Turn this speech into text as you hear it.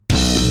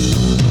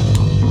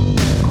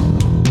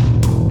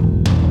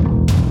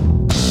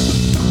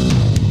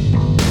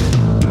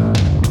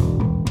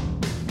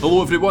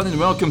Hello everyone and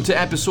welcome to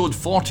episode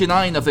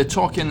 49 of the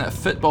Talking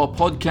Football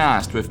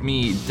podcast with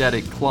me,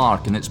 Derek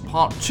Clark, and it's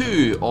part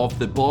 2 of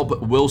the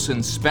Bob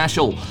Wilson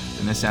special.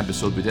 In this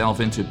episode we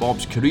delve into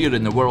Bob's career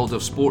in the world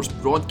of sports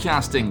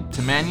broadcasting.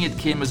 To many it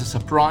came as a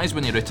surprise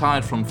when he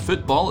retired from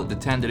football at the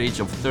tender age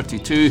of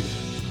 32 to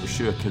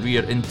pursue a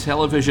career in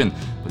television,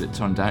 but it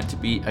turned out to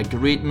be a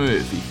great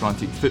move. He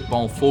fronted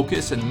Football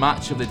Focus and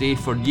Match of the Day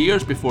for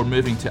years before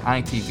moving to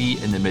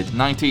ITV in the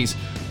mid-90s.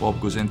 Bob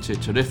goes into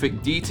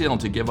terrific detail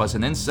to give us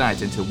an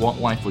insight into what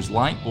life was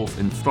like, both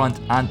in front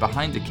and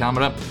behind the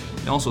camera.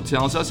 He also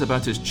tells us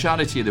about his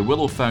charity, the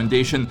Willow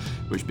Foundation,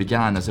 which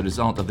began as a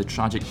result of the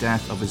tragic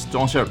death of his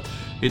daughter.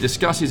 He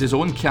discusses his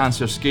own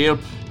cancer scare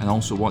and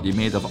also what he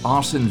made of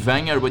Arsene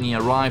Wenger when he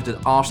arrived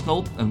at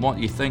Arsenal and what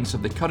he thinks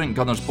of the current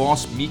Gunners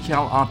boss,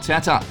 Mikel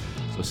Arteta.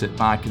 So sit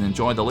back and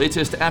enjoy the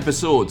latest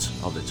episodes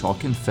of the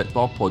Talking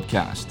Football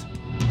podcast.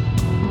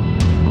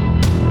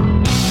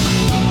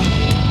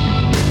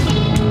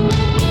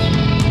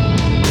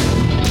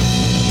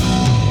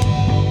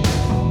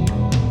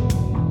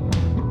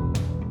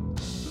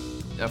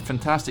 A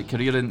fantastic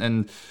career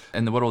in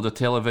the world of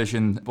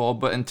television, Bob.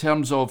 But in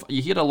terms of,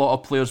 you hear a lot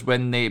of players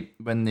when they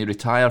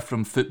retire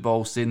from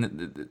football saying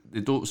that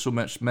they don't so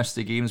much miss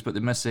the games, but they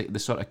miss the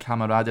sort of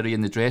camaraderie in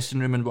the dressing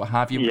room and what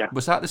have you. Yeah.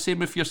 Was that the same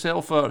with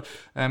yourself, or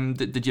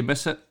did you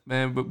miss it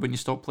when you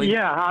stopped playing?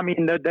 Yeah, I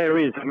mean there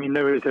is.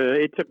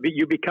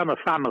 You become a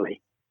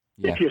family.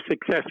 Yeah. If you're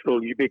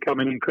successful, you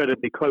become an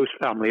incredibly close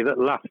family that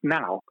lasts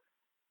now.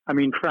 I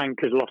mean, Frank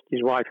has lost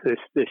his wife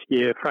this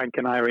year. Frank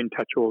and I are in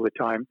touch all the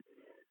time.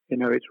 You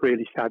know, it's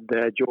really sad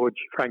there. George,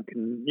 Frank,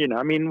 and, you know,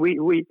 I mean,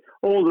 we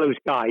all those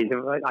guys,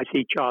 I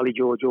see Charlie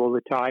George all the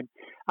time.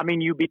 I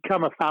mean, you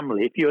become a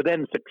family. If you're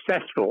then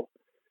successful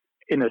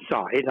in a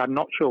side, I'm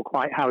not sure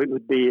quite how it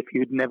would be if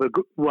you'd never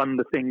won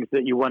the things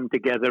that you won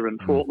together and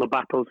fought the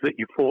battles that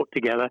you fought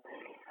together.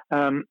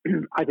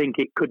 I think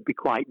it could be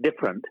quite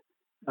different.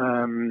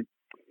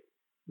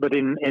 But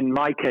in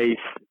my case,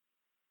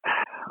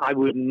 I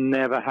would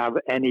never have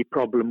any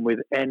problem with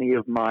any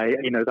of my,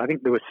 you know, I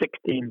think there were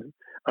 16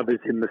 of us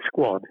in the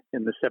squad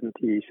in the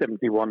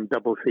 70-71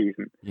 double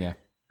season. Yeah.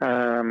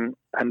 And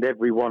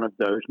every one of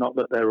those, not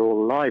that they're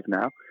all alive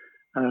now,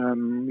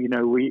 you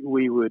know,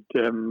 we would,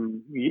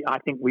 I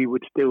think we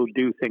would still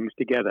do things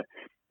together.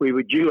 We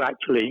were due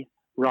actually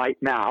right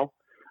now,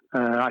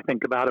 I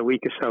think about a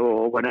week or so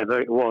or whenever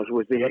it was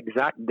the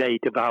exact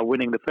date of our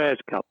winning the Fairs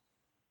Cup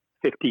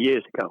 50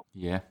 years ago.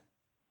 Yeah.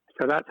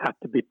 So that's had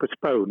to be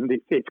postponed.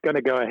 It's going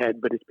to go ahead,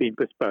 but it's been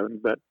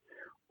postponed. But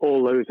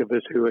all those of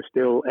us who are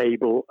still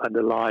able and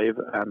alive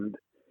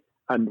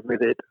and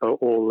with it are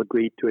all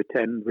agreed to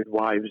attend with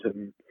wives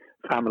and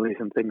families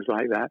and things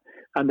like that.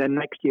 And then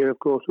next year, of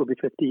course, will be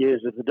 50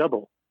 years of the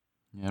double.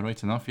 Yeah,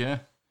 right enough, yeah.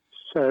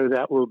 So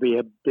that will be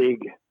a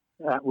big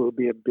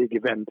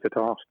event at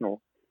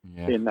Arsenal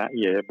in that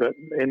year. But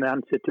in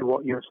answer to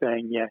what you're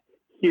saying, yeah,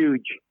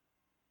 huge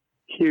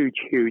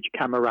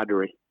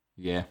camaraderie.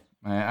 Yeah.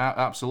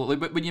 Absolutely.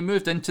 But when you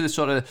moved into the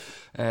sort of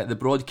the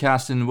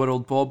broadcasting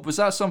world, Bob, was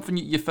that something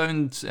you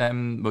found?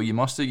 Well, you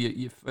must have.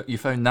 You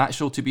found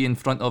natural to be in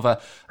front of a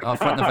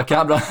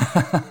camera.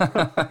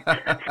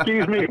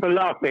 Excuse me for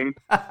laughing.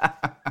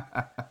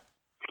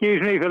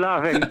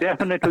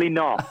 Definitely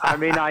not. I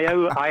mean, I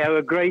owe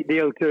a great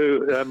deal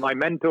to my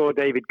mentor,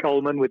 David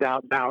Coleman,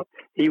 without doubt.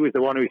 He was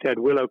the one who said,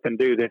 "Willow can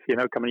do this. You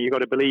know, come on, you got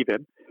to believe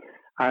him."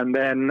 And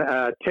then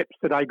tips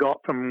that I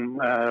got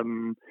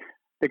from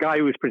the guy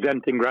who was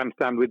presenting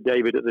Grandstand with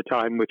David at the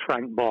time was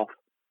Frank Boff.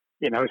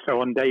 You know,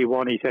 so on day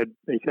one he said,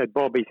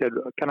 Bob,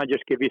 can I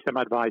just give you some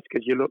advice?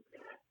 Because you look,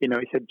 you know,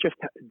 he said, just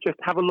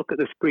have a look at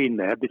the screen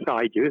there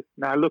beside you.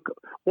 Now look,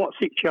 what's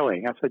it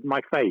showing? I said,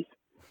 my face.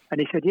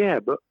 And he said, yeah,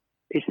 but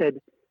he said,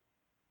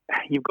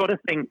 you've got to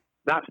think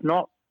that's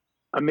not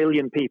 1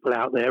 million people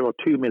out there or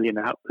 2 million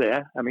out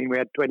there. I mean, we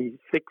had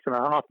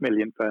 26.5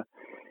 million for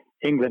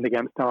England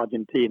against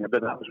Argentina,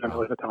 but that was when I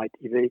was at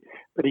ITV.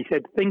 But he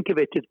said, think of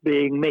it as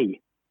being me.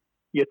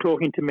 You're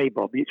talking to me,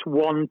 Bob. It's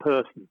one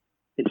person.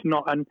 It's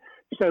not. And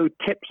so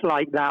tips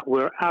like that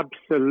were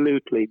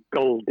absolutely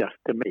gold dust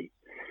to me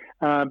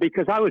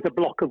because I was a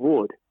block of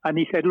wood. And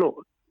he said,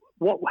 look,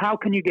 how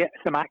can you get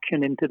some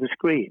action into the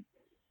screen?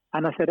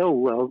 And I said, oh,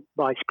 well,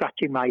 by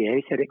scratching my ear.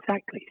 He said,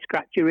 exactly.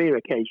 Scratch your ear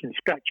occasionally.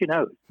 Scratch your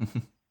nose.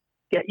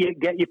 Get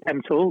your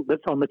pencil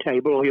that's on the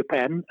table or your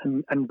pen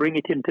and bring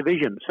it into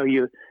vision. So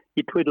you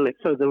twiddle it.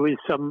 So there is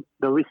some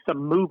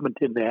movement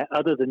in there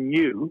other than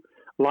you,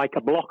 like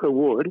a block of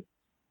wood.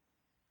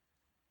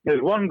 There's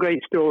one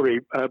great story,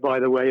 by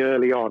the way,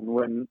 early on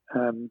when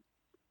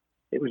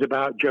it was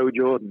about Joe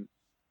Jordan.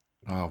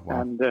 Oh,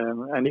 wow. And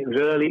it was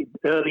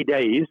early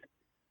days,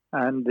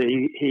 and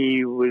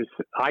he was.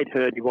 I'd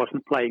heard he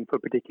wasn't playing for a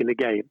particular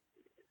game,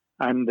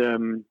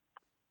 and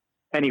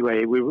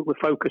anyway, the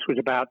focus was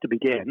about to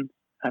begin.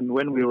 And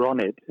when we were on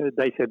it,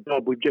 they said,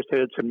 Bob, we've just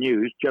heard some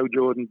news. Joe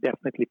Jordan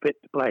definitely fit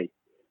to play.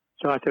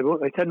 So I said, well,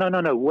 they said, no.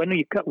 When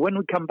we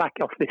come back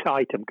off this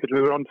item, because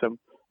we were on some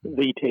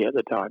VT at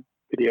the time,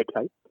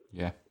 videotape.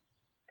 Yeah.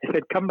 They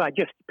said, come back,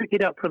 just pick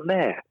it up from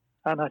there.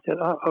 And I said,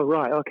 oh,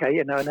 right, okay,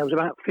 and there was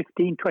about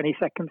 15, 20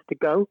 seconds to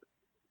go.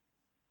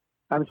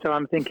 And so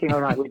I'm thinking,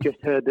 all right, we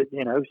just heard that,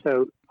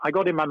 so I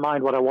got in my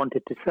mind what I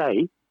wanted to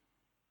say,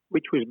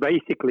 which was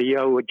basically,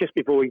 just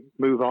before we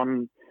move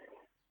on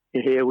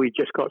here, we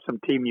just got some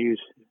team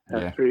news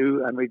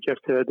through, and we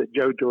just heard that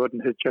Joe Jordan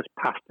has just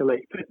passed the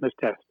late fitness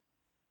test.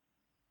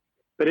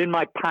 But in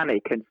my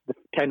panic, and the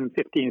 10,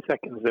 15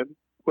 seconds that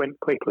went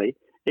quickly,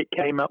 it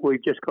came up,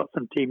 we've just got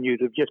some team news,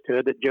 we've just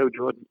heard that Joe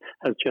Jordan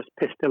has just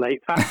pissed a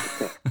late fitness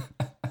test.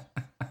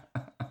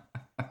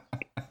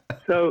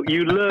 So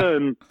you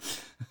learn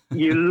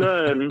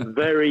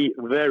very,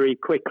 very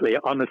quickly,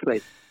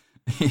 honestly.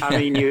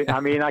 Yeah. I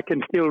mean, I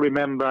can still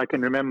remember. I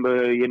can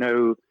remember,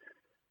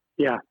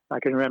 I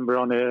can remember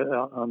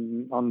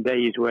on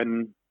days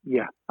when,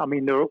 I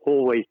mean, there are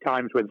always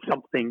times when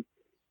something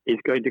is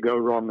going to go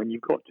wrong, and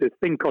you've got to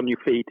think on your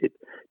feet.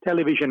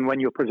 Television, when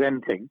you're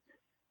presenting,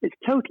 it's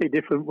totally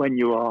different when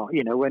you are,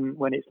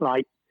 when it's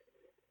like,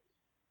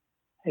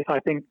 if I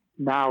think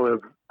now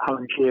of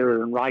Alan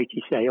Shearer and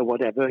Wrighty, say, or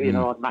whatever,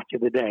 on Match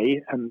of the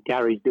Day, and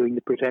Gary's doing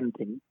the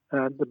presenting,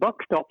 the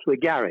buck stops with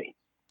Gary.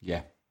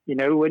 Yeah.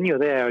 When you're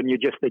there and you're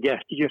just the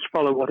guest, you just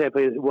follow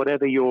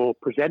whatever your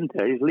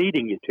presenter is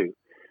leading you to.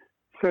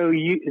 So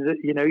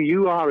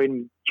you are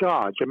in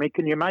charge. I mean,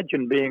 can you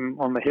imagine being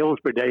on the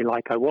Hillsborough day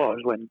like I was,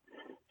 when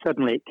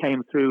suddenly it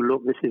came through?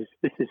 Look, this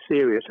is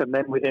serious. And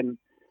then within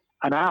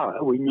an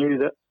hour, we knew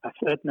that a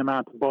certain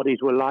amount of bodies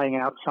were lying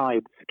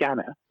outside the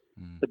scanner,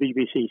 the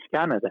BBC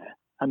scanner there,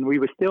 and we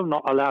were still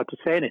not allowed to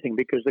say anything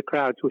because the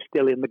crowds were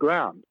still in the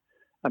ground,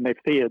 and they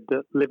feared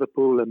that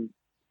Liverpool and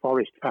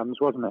Forest fans,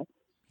 wasn't it?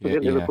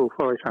 Liverpool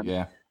Forest fans.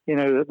 Yeah.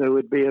 That there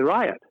would be a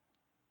riot.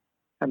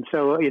 And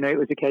so, it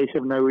was a case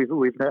of no,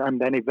 we've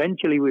and then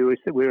eventually we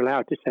were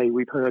allowed to say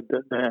we've heard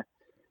that there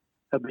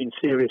have been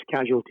serious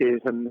casualties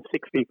and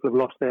 6 people have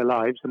lost their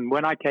lives. And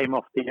when I came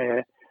off the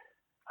air,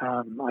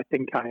 I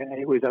think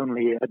it was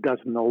only a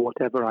dozen or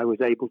whatever I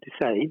was able to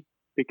say,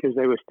 because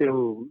there was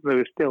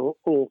still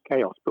all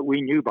chaos. But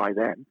we knew by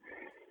then,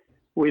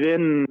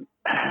 within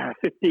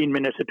 15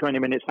 minutes or 20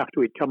 minutes after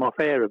we'd come off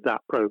air of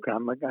that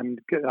program, and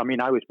I mean,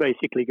 I was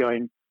basically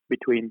going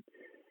between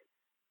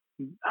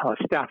our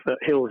staff at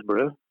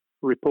Hillsborough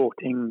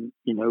reporting,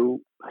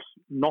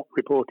 not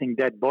reporting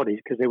dead bodies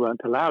because they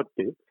weren't allowed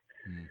to,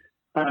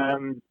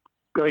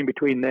 going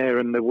between there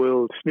and the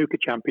World Snooker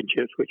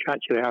Championships, which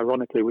actually,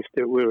 ironically, we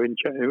were in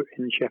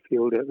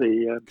Sheffield at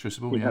the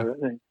Crucible,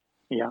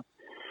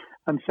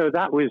 And so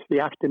that was the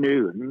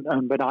afternoon,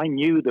 but I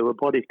knew there were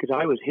bodies because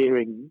I was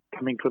hearing,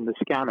 coming from the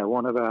scanner,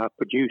 one of our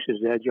producers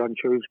there, John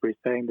Shrewsbury,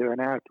 saying there are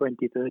now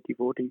 20, 30,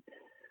 40.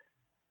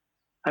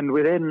 And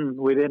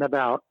within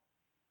about,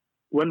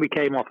 when we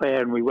came off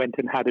air and we went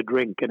and had a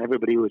drink and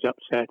everybody was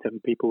upset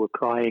and people were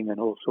crying and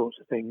all sorts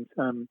of things,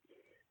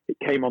 it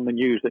came on the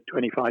news that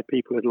 25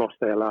 people had lost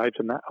their lives,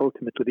 and that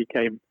ultimately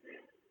became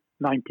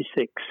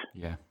 96.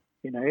 Yeah.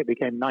 It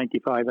became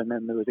 95, and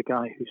then there was a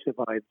guy who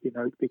survived,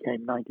 it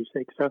became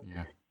 96. So,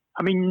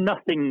 I mean,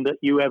 nothing that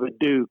you ever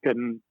do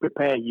can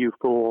prepare you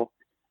for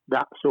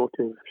that sort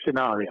of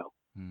scenario.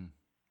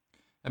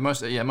 It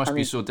must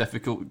be so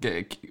difficult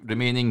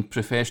remaining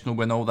professional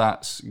when all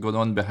that's going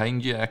on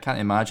behind you. I can't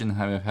imagine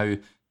how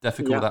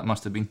difficult that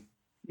must have been.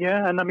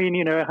 Yeah, and I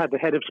mean, I had the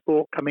head of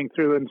sport coming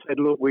through and said,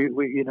 look, we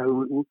you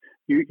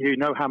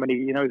know how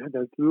many,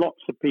 there's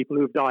lots of people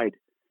who've died.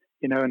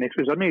 And this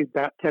was only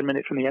about 10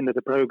 minutes from the end of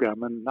the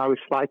program, and I was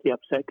slightly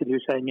upset because he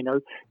was saying,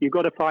 you've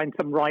got to find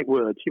some right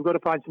words. You've got to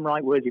find some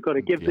right words. You've got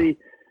to give if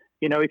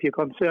you're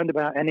concerned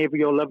about any of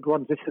your loved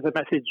ones, this is a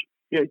message.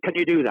 Can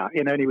you do that?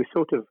 And he was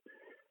sort of,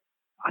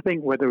 I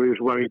think whether he was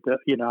worried that,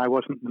 I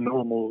wasn't the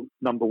normal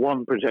number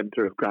one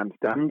presenter of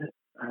Grandstand.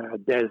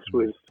 Des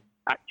was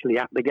actually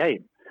at the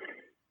game.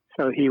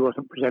 So he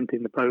wasn't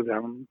presenting the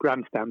program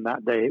Grandstand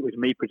that day. It was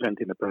me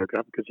presenting the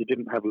program because he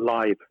didn't have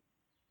live.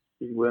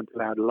 You weren't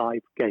allowed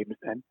live games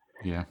then,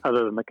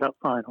 other than the cup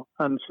final.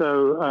 And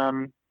so,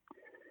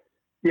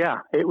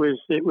 it was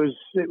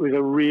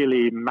a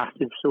really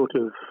massive sort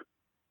of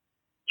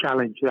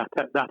challenge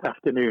that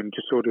afternoon,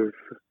 to sort of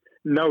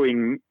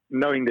knowing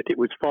that it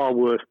was far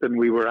worse than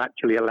we were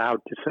actually allowed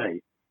to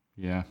say.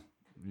 Yeah.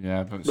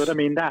 But I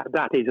mean,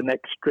 that is an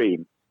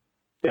extreme,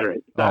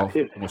 Derek. Most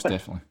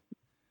definitely.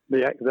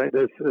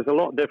 There's a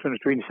lot of difference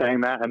between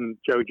saying that and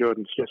Joe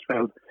Jordan's just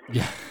failed.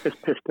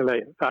 Just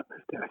pistolate at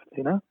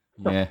test,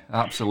 Yeah,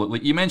 absolutely.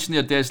 You mentioned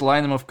there Des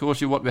Lynam, of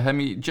course. You worked with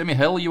him. Jimmy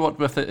Hill, you worked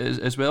with it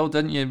as well,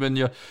 didn't you? When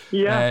you're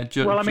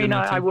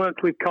I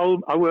worked with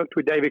I worked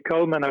with David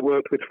Coleman. I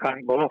worked with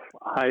Frank Boff.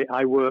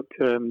 I worked.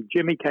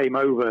 Jimmy came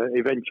over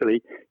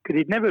eventually because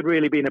he'd never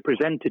really been a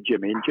presenter.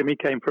 Jimmy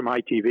came from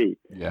ITV.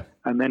 Yeah,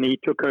 and then he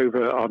took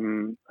over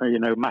on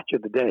Match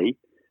of the Day,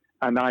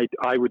 and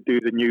I would do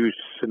the news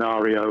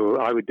scenario.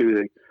 I would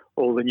do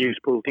all the news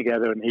pulled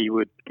together, and he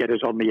would get us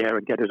on the air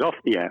and get us off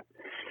the air,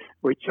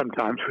 which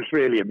sometimes was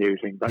really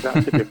amusing, but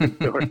that's a different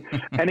story.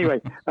 Anyway,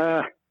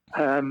 but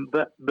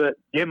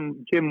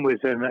Jim was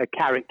a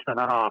character and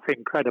a half,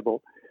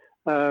 incredible.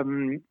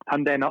 And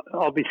then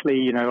obviously,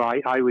 you know,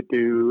 I would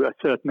do a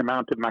certain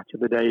amount of Match of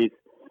the Days.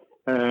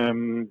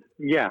 And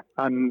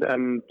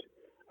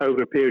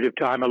over a period of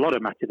time, a lot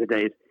of Match of the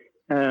Days.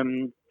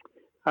 And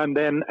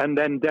then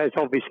Des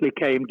obviously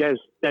came. Des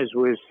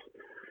was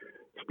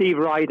Steve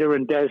Ryder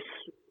and Des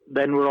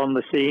then were on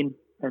the scene.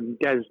 And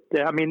Des,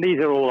 I mean, these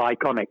are all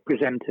iconic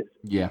presenters.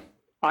 Yeah.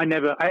 I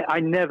never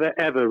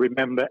ever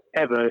remember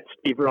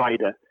Steve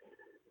Ryder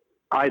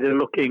either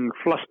looking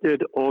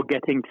flustered or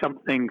getting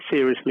something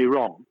seriously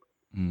wrong.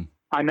 Mm.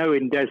 I know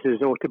in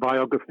Des's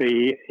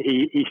autobiography,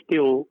 he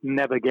still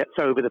never gets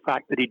over the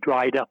fact that he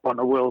dried up on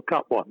a World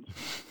Cup once,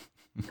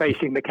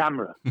 facing the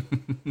camera.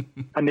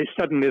 And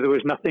suddenly there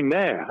was nothing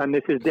there. And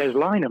this is Des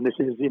Lynam. This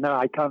is, you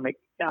know,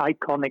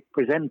 iconic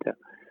presenter.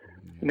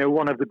 You know,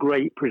 one of the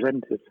great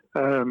presenters.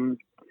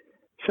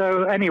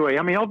 So anyway,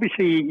 I mean,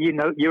 obviously, you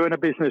know, you're in a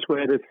business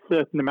where there's a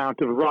certain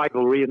amount of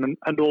rivalry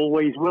and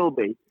always will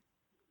be.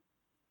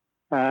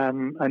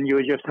 And you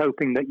were just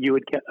hoping that you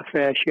would get a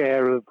fair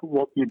share of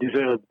what you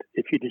deserved,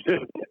 if you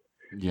deserved it.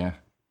 Yeah.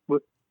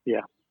 But,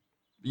 yeah.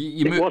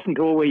 It wasn't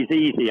always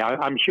easy.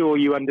 I'm sure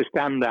you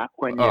understand that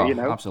when you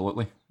know.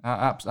 Absolutely.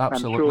 Absolutely.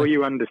 I'm sure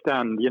you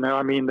understand. You know,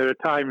 I mean, there are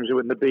times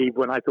when the Beeb,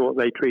 when I thought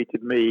they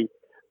treated me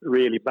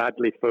really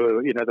badly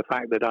for, you know, the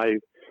fact that I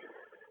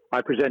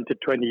presented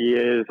 20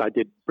 years. I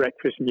did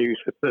breakfast news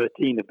for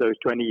 13 of those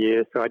 20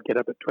 years. So I'd get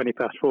up at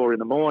 4:20 in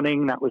the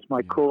morning. That was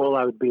my call.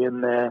 I would be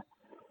in there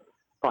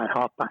by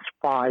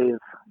 5:30.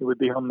 It would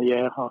be on the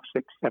air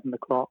 6:30, 7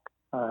 o'clock.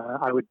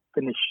 I would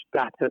finish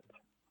that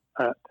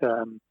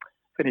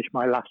finish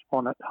my last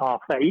one at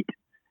 8:30.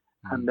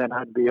 And then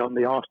I'd be on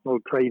the Arsenal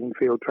training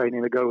field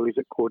training the goalies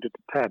at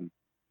 9:45.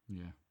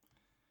 Yeah.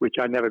 Which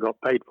I never got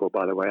paid for,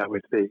 by the way.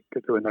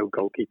 Because there were no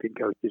goalkeeping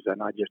coaches,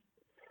 and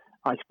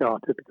I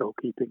started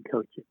goalkeeping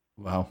coaching.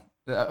 Wow.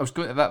 I was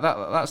going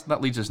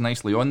that leads us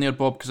nicely on there,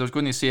 Bob, because I was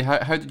going to say,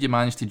 how did you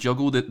manage to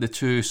juggle the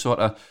two sort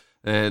of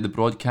the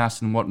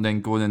broadcasting work and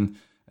then going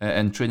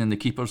and training the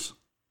keepers?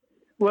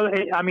 Well,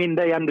 I mean,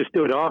 they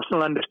understood.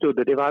 Arsenal understood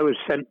that if I was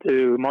sent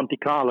to Monte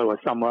Carlo or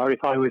somewhere,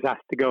 if I was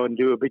asked to go and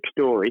do a big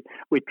story,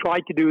 we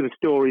tried to do the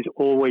stories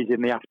always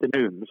in the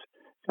afternoons.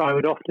 So I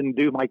would often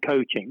do my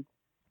coaching,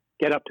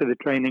 get up to the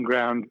training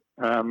ground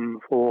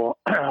for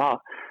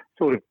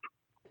sort of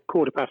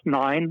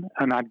 9:15,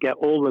 and I'd get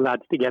all the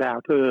lads to get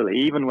out early,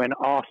 even when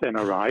Arsene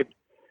arrived,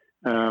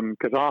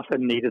 because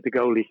Arsene needed the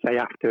goalies, say,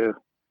 after.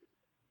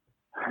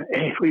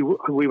 If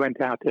we went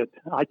out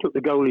I took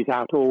the goalies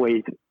out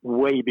always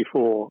way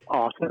before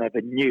Arsene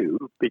ever knew,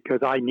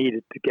 because I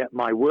needed to get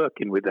my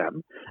work in with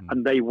them,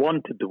 and they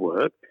wanted the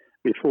work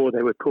before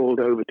they were called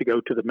over to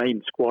go to the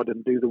main squad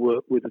and do the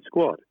work with the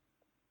squad.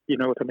 You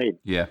know what I mean?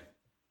 Yeah.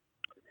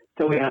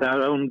 So we had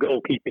our own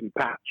goalkeeping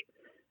patch.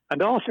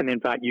 And Arsene,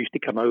 in fact, used to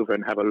come over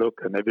and have a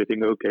look and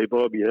everything. Okay,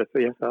 Bob, yes,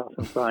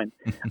 Arsene, fine.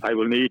 I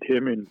will need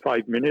him in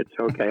 5 minutes.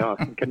 Okay,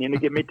 Arsene, can you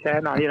give me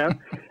 10? You know,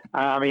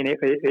 I mean,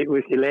 it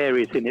was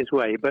hilarious in its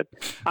way. But,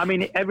 I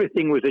mean,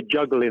 everything was a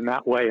juggle in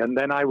that way. And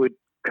then I would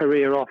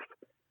career off,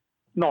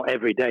 not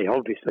every day,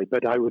 obviously,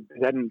 but I would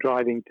then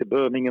driving to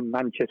Birmingham,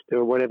 Manchester,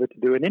 or whatever to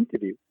do an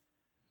interview.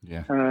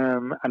 Yeah.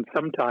 And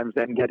sometimes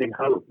then getting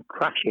home,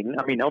 crashing.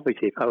 I mean,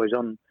 obviously, if I was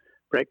on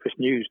breakfast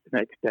news the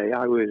next day,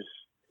 I was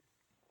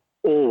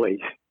always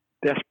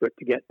desperate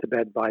to get to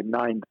bed by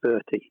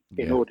 9:30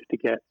 in order to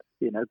get,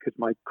 you know, because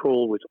my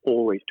call was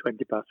always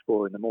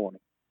 4:20 in the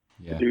morning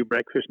to do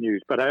breakfast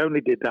news. But I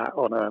only did that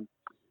on a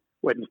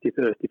Wednesday,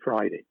 Thursday,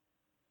 Friday.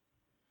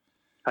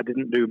 I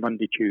didn't do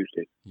Monday,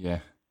 Tuesday.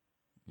 Yeah.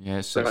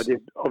 Yes. So I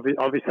did.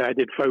 Obviously, I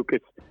did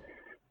Focus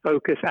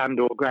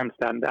and/or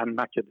Grandstand and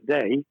Match of the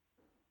Day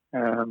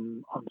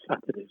on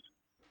Saturdays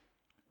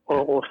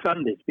or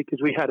Sundays,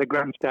 because we had a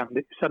grandstand.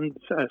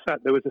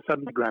 There was a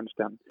Sunday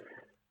grandstand.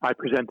 I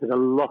presented a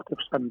lot of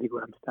Sunday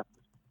grandstands.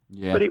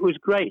 Yeah. But it was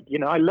great. You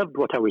know, I loved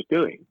what I was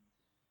doing.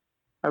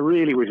 I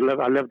really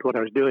I loved what I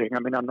was doing. I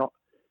mean,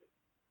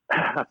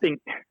 I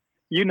think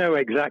you know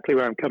exactly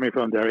where I'm coming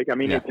from, Derek. I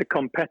mean, it's a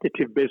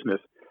competitive business.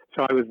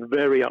 So I was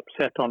very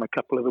upset on a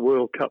couple of the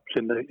World Cups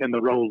in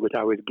the role that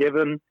I was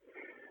given.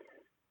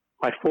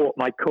 I fought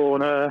my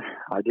corner.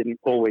 I didn't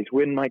always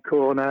win my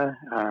corner.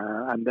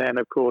 And then,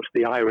 of course,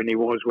 the irony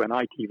was when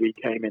ITV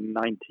came in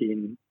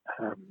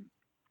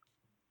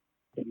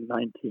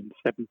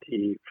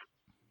 1970,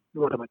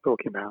 what am I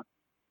talking about?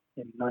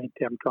 I'm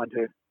trying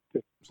to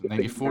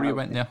 94 you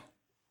went there?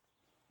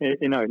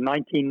 You know,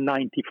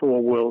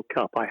 1994 World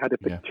Cup. I had a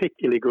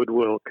particularly good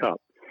World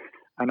Cup,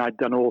 and I'd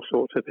done all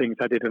sorts of things.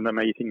 I did an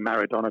amazing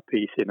Maradona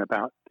piece in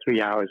about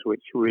 3 hours,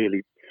 which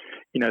really,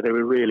 you know, they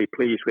were really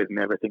pleased with and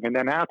everything. And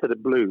then out of the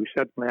blue,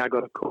 suddenly I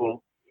got a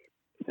call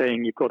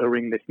saying, you've got to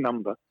ring this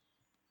number.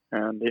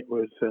 And it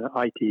was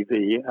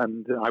ITV,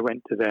 and I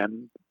went to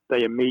them.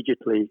 They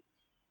immediately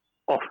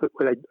offered,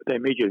 they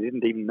immediately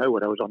didn't even know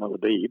what I was on at the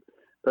Beeb,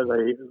 but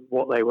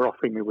what they were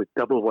offering me was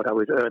double what I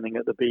was earning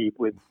at the Beeb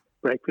with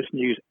breakfast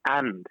news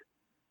and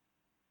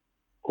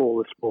all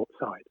the sports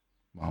side.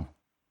 Wow.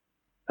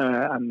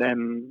 And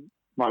then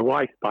my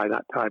wife by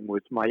that time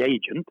was my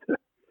agent,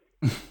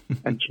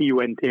 And she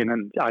went in,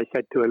 and I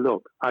said to her,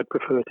 look, I'd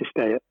prefer to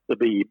stay at the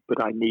Beeb,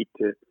 but I need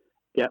to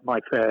get my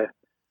fair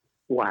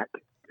whack,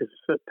 because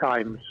at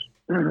times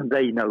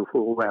they know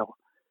full well,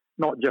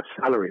 not just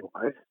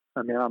salary-wise.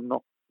 I mean, I'm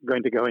not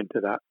going to go into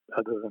that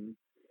other than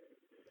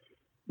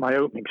my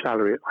opening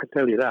salary. I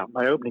tell you that.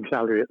 My opening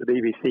salary at the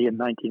BBC in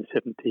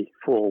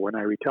 1974 when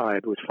I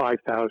retired was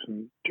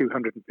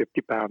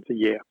 £5,250 a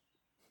year.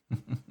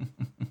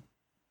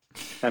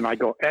 And I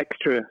got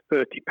extra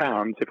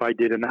 £30 if I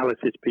did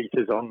analysis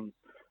pieces on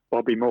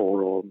Bobby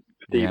Moore or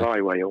Steve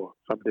Highway or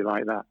something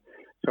like that.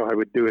 So I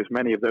would do as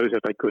many of those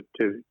as I could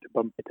to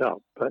bump it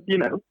up. But,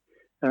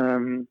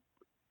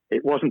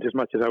 it wasn't as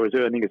much as I was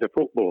earning as a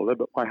footballer,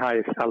 but my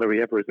highest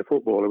salary ever as a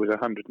footballer was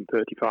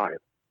 £135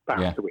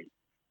 a week.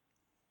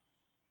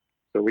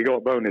 So we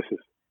got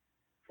bonuses,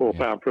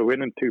 £4 for a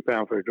win and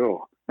 £2 for a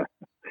draw,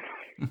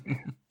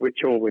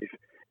 which always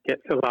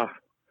gets a laugh.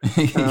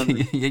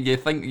 You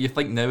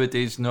think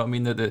nowadays, you know what I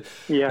mean, that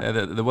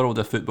the world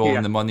of football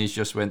and the money's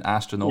just went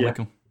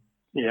astronomical.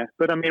 Yeah,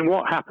 but I mean,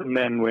 what happened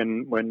then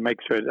when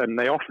Mexford, and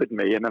they offered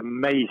me an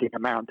amazing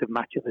amount of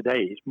match of the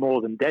days,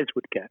 more than Des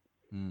would get.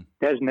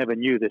 Des never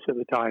knew this at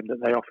the time,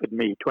 that they offered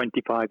me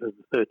 25 of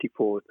the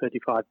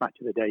 35 match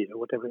of the days or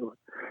whatever it was.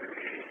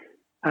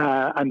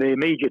 And they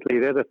immediately,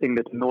 the other thing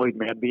that annoyed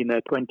me, I'd been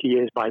there 20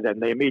 years by then,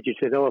 they immediately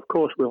said, oh, of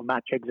course we'll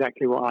match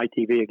exactly what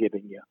ITV are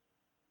giving you.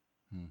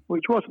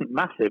 Which wasn't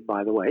massive,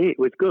 by the way. It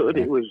was good.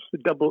 Yeah. It was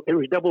double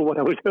what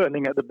I was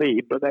earning at the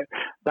Beeb, but that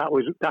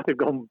had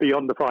gone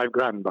beyond the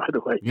 $5,000, by the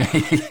way.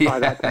 By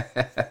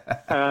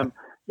that time.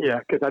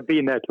 Because I'd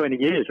been there 20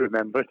 years,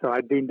 remember? So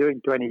I'd been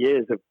doing 20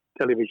 years of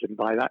television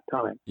by that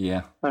time.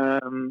 Yeah.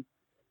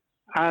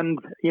 And,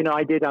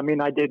 I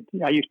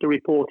used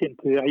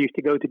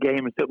to go to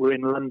games that were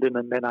in London,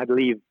 and then I'd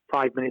leave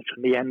 5 minutes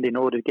from the end in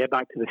order to get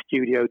back to the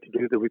studio to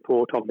do the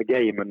report on the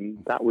game,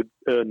 and that would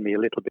earn me a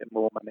little bit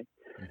more money.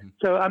 Mm-hmm.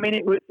 So, I mean,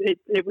 it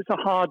was a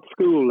hard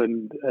school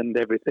and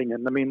everything.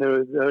 And, I mean, there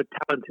are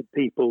talented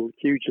people,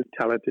 hugely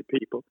talented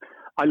people.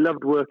 I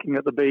loved working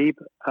at the Beeb,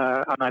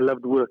 and I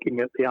loved working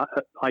at the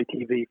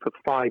ITV for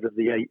 5 of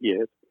the 8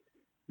 years.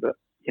 But,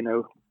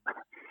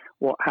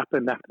 what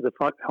happened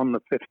on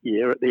the 5th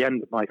year, at the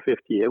end of my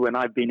 5th year, when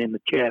I've been in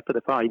the chair for the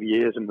 5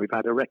 years and we've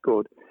had a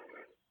record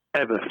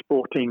ever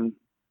sporting,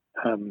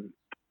 live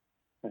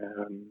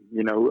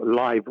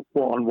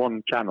on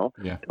one channel,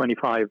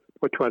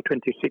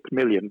 26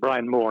 million.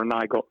 Brian Moore and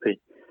I got the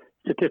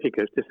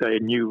certificates to say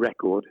a new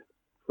record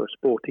for a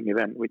sporting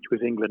event, which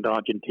was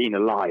England-Argentina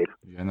live.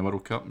 Yeah, in the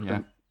World Cup,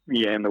 in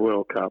the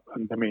World Cup.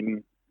 And I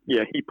mean, he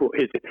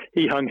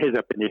hung his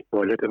up in his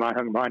toilet and I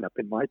hung mine up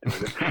in my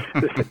toilet.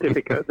 The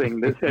certificate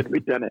thing that said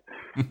we'd done it.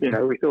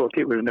 We thought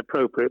it was an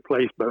appropriate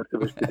place, both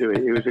of us, to do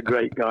it. He was a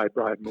great guy,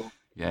 Brian Moore.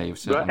 Yeah, he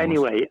was. But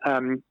anyway, I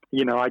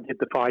did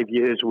the 5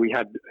 years. We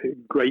had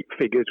great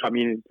figures. I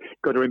mean,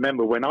 got to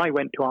remember, when I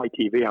went to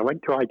ITV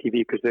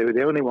because they were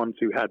the only ones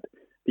who had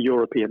the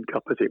European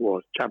Cup, as it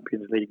was,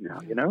 Champions League now,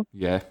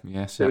 Yeah.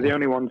 They were the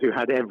only ones who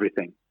had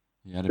everything.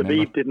 Yeah, the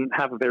Beeb didn't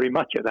have very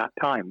much at that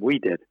time. We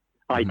did,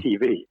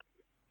 ITV.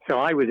 So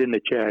I was in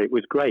the chair. It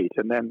was great.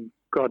 And then,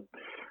 God,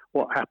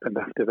 what happened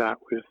after that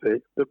was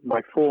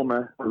my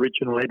former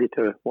original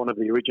editor, one of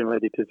the original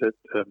editors at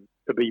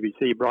the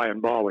BBC, Brian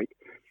Barwick,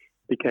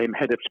 became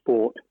head of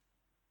sport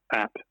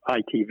at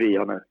ITV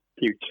on a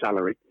huge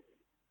salary.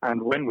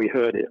 And when we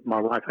heard it,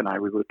 my wife and I,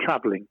 we were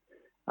travelling.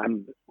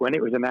 And when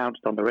it was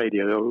announced on the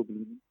radio,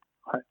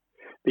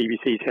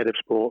 BBC's head of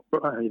sport,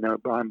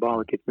 Brian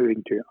Barwick is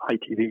moving to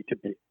ITV to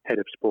be head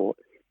of sport,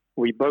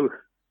 we both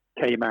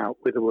came out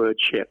with the word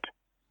shit.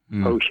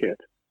 Oh shit,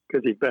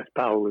 because his best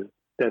pal was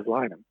Des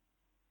Lynam.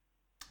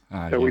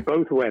 So we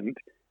both went,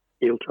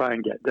 he'll try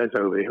and get Des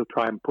over, he'll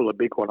try and pull a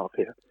big one off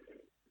here.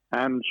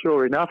 And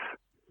sure enough,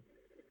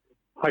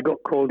 I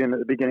got called in at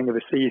the beginning of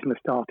the season, the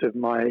start of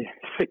my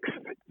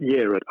 6th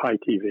year at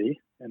ITV,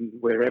 and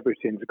where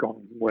everything's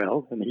gone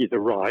well, and he's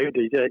arrived.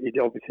 He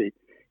obviously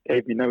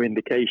gave me no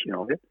indication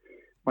of it.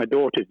 My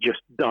daughter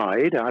just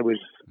died. I was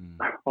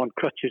on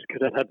crutches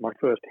because I'd had my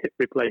first hip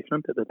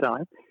replacement at the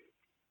time.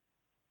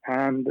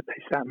 And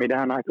they sat me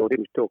down. I thought it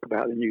was talk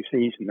about the new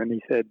season. And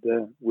he said,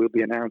 we'll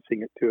be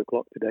announcing at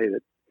 2:00 today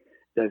that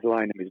Des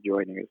Lynam is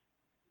joining us.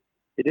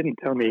 He didn't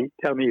tell me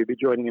he'd be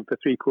joining him for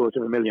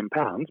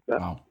 £750,000,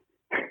 but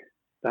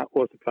that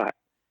was a fact.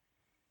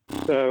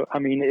 So, I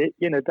mean,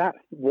 that's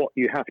what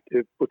you have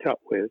to put up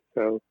with.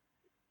 So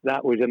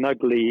that was an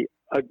ugly,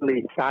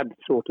 sad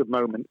sort of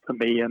moment for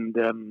me. And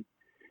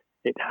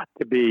it had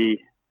to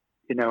be,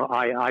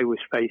 I was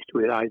faced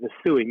with either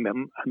suing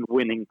them and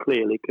winning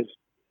clearly, because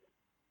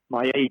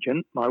my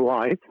agent, my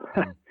wife,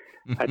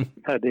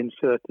 had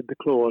inserted the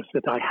clause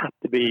that I had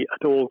to be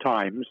at all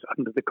times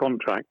under the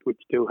contract,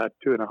 which still had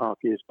 2.5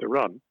 years to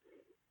run,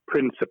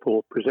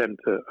 principal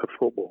presenter of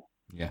football.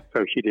 Yeah.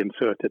 So she'd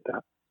inserted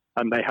that,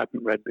 and they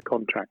hadn't read the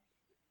contract.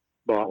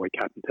 Barwick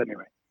hadn't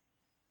anyway.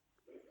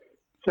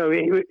 So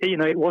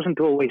it wasn't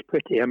always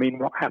pretty. I mean,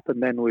 what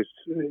happened then was,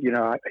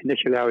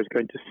 initially I was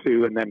going to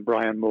sue, and then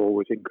Brian Moore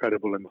was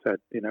incredible and said,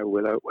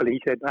 Willow. Well,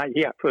 he said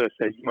he at first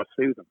said you must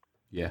sue them.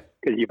 Yeah.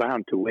 Because you're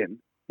bound to win.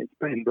 It's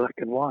in black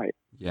and white.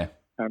 Yeah.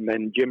 And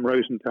then Jim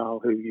Rosenthal,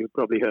 who you've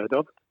probably heard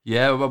of.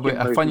 Yeah, well,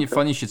 funny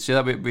you should say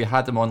that. We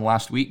had him on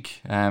last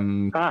week.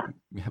 We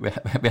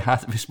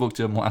spoke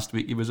to him last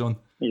week. He was on.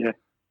 Yeah.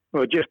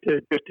 Well, just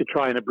to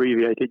try and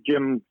abbreviate it,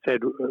 Jim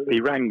said,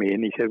 he rang me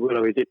and he said,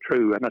 Willow, is it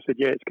true? And I said,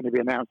 yeah, it's going to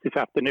be announced this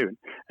afternoon,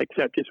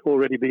 except it's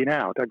already been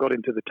out. I got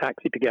into the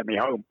taxi to get me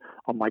home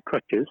on my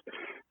crutches,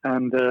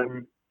 and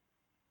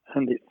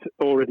it's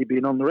already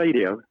been on the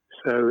radio.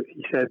 So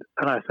he said,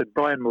 and I said,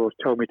 Brian Moore's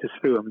told me to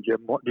sue him,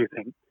 Jim. What do you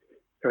think?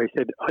 So he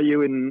said, are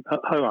you at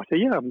home? I said,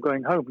 yeah, I'm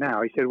going home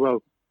now. He said,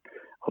 well,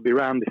 I'll be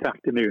round this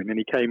afternoon. And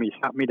he came, he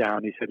sat me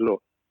down. He said,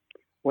 look,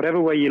 whatever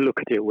way you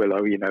look at it,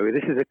 Willow,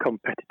 this is a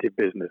competitive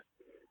business.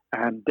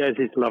 And Des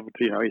is loved,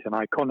 he's an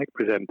iconic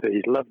presenter.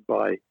 He's loved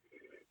by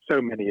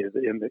so many of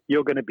them.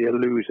 You're going to be a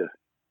loser.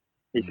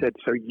 He said,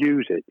 so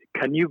use it.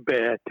 Can you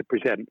bear to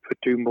present for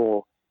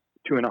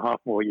 2.5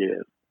 more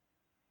years?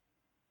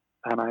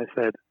 And I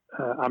said,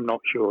 I'm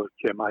not sure,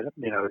 Jim.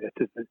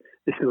 This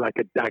is like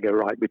a dagger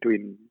right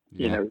between,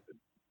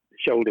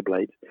 shoulder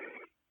blades.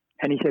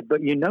 And he said,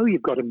 but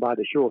you've got them by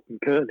the short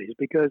and curlies,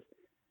 because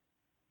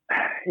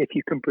if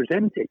you can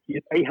present it,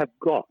 they have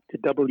got to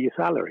double your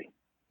salary.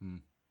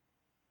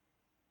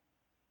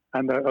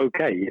 And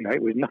okay,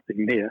 it was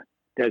nothing near.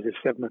 There's a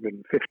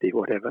 750,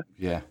 whatever.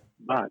 Yeah.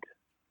 But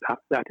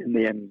that in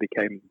the end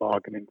became a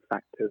bargaining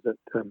factor that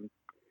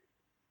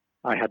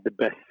I had the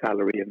best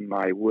salary in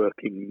my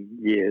working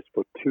years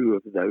for 2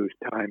 of those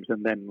times,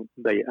 and then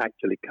they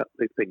actually cut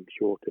the thing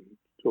short and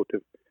sort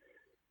of,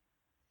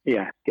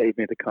 gave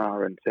me the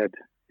car and said,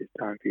 it's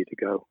time for you to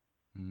go.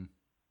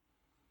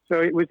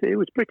 So it was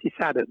pretty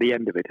sad at the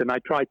end of it, and I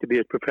tried to be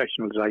as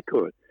professional as I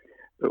could.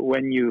 But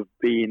when you've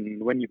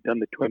done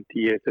the 20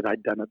 years that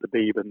I'd done at the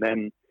Beeb, and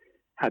then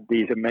had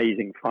these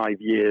amazing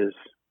 5 years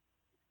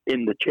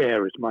in the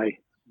chair, as my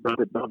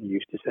brother Don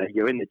used to say,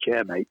 you're in the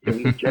chair, mate, you're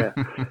in the chair.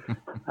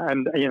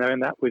 And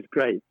that was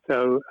great.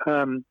 So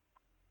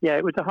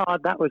it was a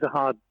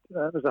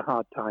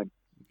hard time.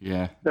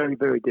 Yeah. Very,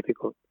 very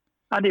difficult.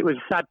 And it was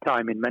a sad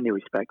time in many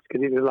respects,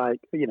 because it was like,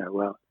 you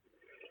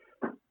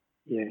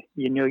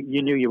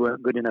knew you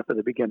weren't good enough at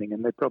the beginning,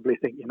 and they probably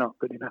think you're not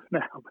good enough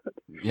now.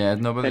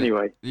 But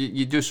anyway,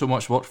 you do so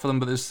much work for them,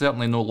 but there's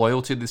certainly no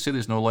loyalty. They say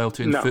there's no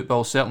loyalty in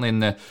football, certainly in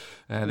the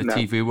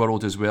TV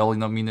world as well.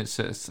 It's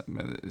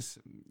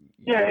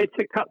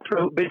a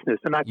cutthroat business,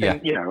 and I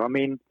think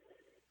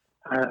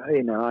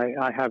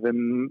I have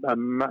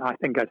I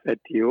think I said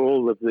to you,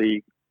 all of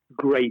the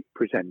great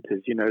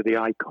presenters, the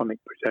iconic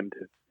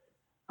presenters,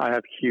 I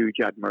have huge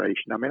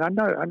admiration. I mean, I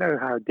know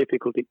how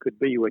difficult it could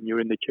be when you're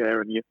in the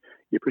chair and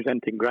you're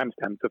presenting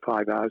Grandstand for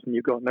 5 hours and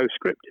you've got no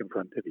script in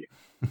front of you.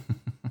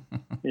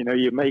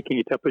 You're making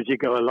it up as you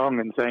go along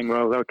and saying,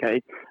 well, okay,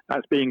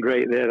 that's been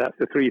great there. That's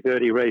the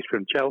 3:30 race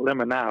from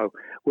Cheltenham, and now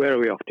where are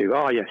we off to?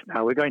 Oh, yes,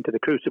 now we're going to the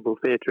Crucible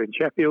Theatre in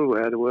Sheffield,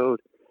 where the world,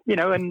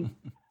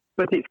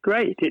 but it's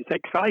great. It's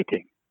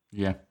exciting.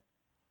 Yeah.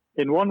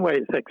 In one way,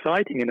 it's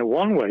exciting. In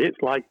one way, it's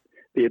like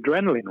the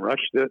adrenaline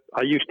rush that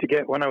I used to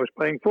get when I was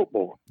playing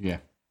football. Yeah.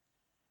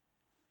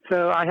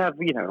 So I have,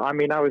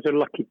 I was a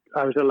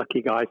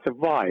lucky guy. I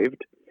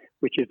survived,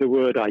 which is the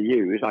word I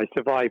use. I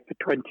survived for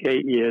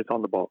 28 years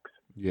on the box.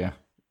 Yeah.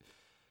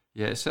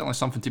 Yeah, it's certainly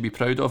something to be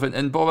proud of.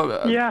 And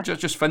Bob,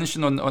 just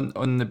finishing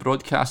on the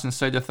broadcasting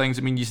side of things,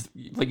 I mean,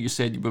 like you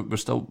said, we're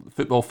still,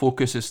 football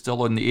focus is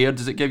still on the air.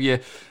 Does it give you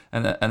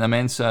an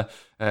immense, a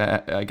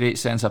great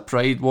sense of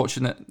pride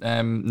watching it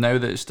now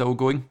that it's still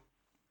going?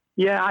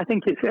 Yeah, I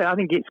think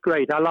it's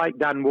great. I like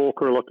Dan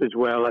Walker a lot as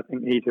well. I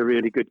think he's a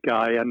really good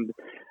guy, and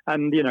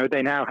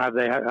they now have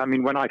I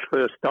mean, when I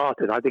first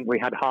started, I think we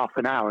had half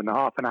an hour, and the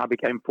half an hour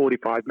became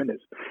 45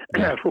 minutes.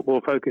 Yeah.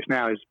 Football Focus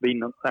now has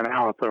been an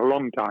hour for a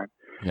long time.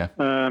 Yeah.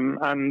 I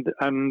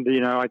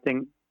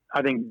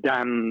think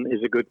Dan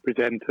is a good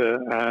presenter,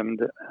 and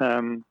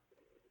I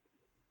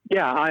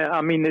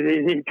mean,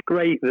 it's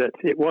great that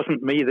it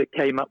wasn't me that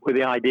came up with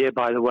the idea,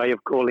 by the way,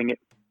 of calling it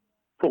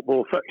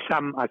Football.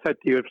 I said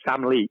to you of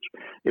Sam Leach,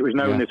 it was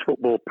known as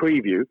Football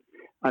Preview,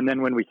 and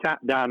then when we sat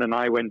down and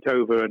I went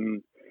over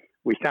and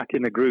we sat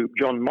in a group,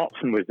 John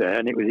Motson was there,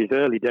 and it was his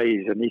early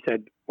days, and he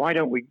said, why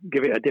don't we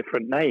give it a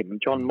different name?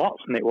 And John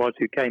Motson it was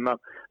who came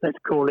up, let's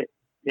call it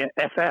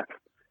FF,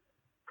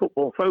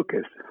 Football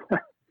Focus.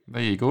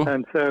 There you go.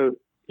 And so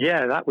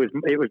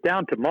it was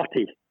down to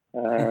Motti.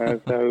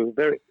 So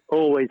very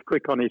always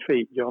quick on his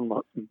feet, John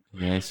Motson.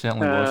 Yeah, he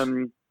certainly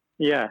was.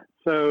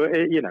 So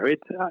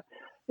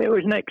it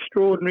was an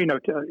extraordinary.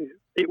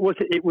 It was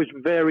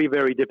very,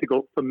 very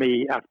difficult for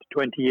me after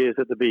 20 years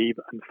at the Beeb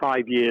and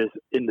 5 years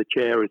in the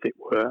chair, as it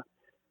were,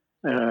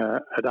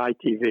 at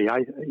ITV.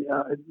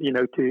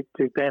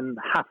 To then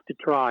have to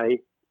try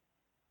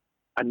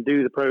and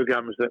do the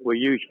programs that were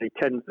usually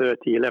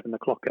 10:30, 11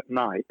 o'clock at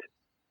night,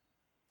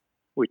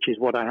 which is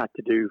what I had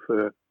to do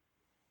for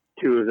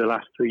 2 of the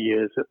last 3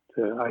 years at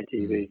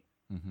ITV.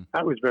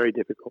 That was very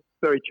difficult,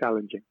 very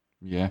challenging.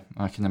 Yeah,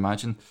 I can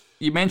imagine.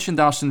 You mentioned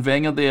Arsene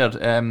Wenger there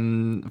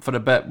for a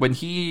bit. When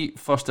he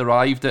first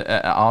arrived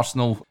at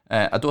Arsenal,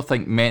 I don't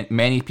think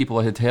many people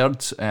had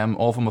heard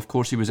of him. Of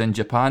course, he was in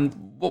Japan.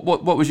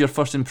 What was your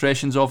first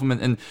impressions of him,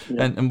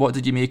 and what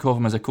did you make of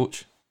him as a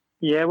coach?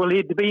 Yeah, well,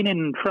 he'd been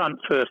in France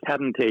first,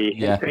 hadn't he?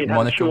 Yeah, He'd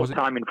had a short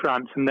time in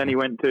France, and then he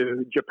went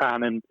to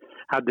Japan and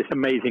had this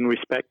amazing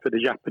respect for the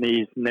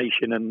Japanese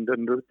nation.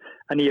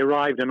 And he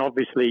arrived, and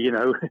obviously, you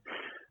know,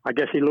 I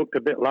guess he looked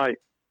a bit like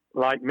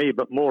me,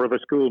 but more of a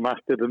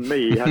schoolmaster than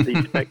me. He had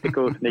these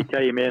spectacles, and he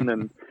came in,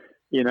 and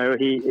you know,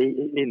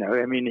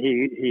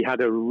 he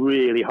had a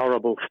really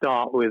horrible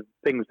start with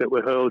things that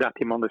were hurled at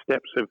him on the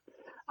steps of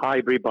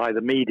Highbury by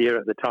the media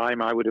at the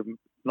time. I would have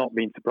not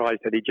been surprised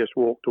had he just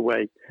walked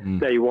away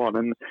day one.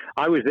 And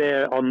I was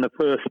there on the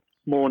first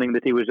morning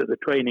that he was at the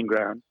training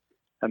ground,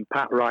 and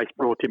Pat Rice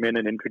brought him in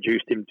and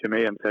introduced him to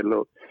me and said,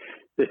 "Look,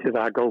 this is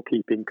our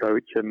goalkeeping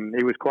coach." And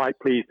he was quite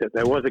pleased that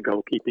there was a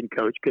goalkeeping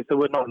coach, because there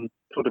were none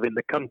sort of in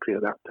the country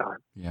at that time.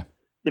 Yeah.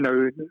 You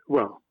know,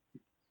 well,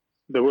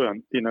 there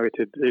weren't. You know,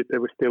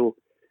 there was still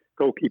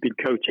goalkeeping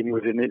coaching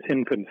was in its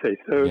infancy.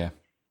 So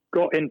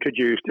got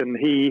introduced, and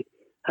he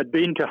had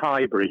been to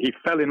Highbury. He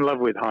fell in love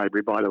with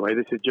Highbury, by the way.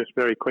 This is just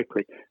very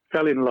quickly.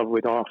 Fell in love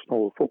with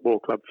Arsenal Football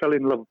Club. Fell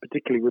in love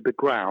particularly with the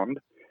ground.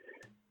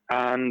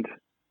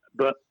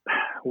 But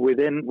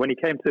when he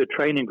came to the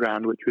training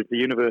ground, which was the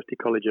University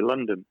College of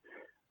London,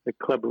 the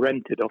club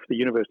rented off the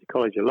University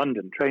College of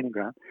London training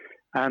ground,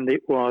 and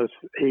it was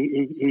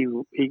he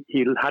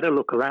had a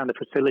look around the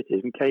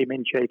facilities and came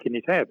in shaking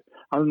his head.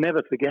 I'll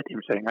never forget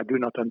him saying, "I do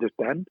not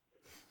understand.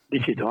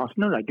 This is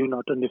Arsenal. I do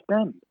not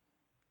understand."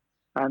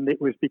 And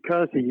it was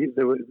because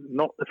there were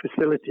not the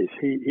facilities.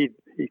 He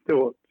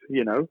thought,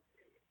 you know,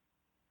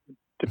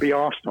 to be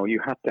Arsenal, you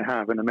had to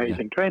have an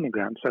amazing training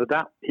ground. So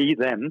that he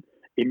then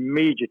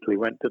immediately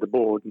went to the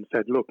board and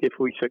said, "Look, if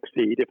I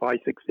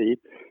succeed,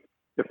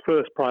 the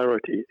first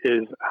priority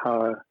is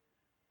our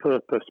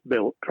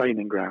purpose-built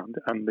training ground."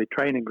 And the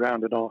training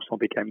ground at Arsenal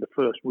became the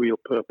first real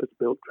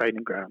purpose-built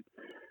training ground,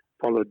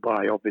 followed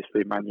by,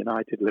 obviously, Man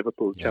United,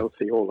 Liverpool,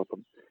 Chelsea, all of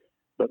them.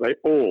 But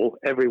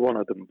every one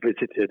of them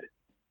visited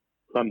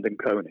London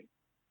Coney.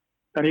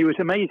 And he was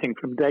amazing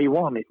from day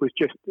one. It was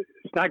just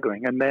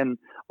staggering. And then,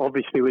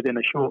 obviously, within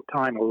a short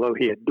time, although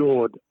he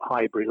adored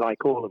Highbury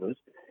like all of us,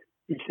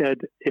 he said,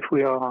 if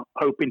we are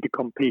hoping to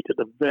compete at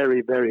the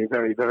very, very,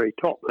 very, very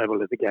top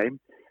level of the game,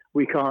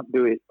 we can't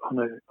do it on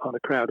a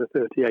crowd of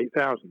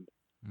 38,000,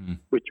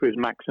 which was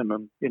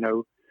maximum, you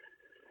know,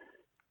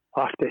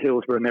 after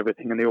Hillsborough and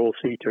everything and the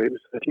all-seater, it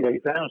was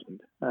 38,000.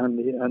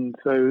 And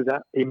so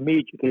that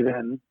immediately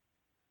then,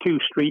 2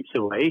 streets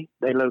away,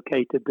 they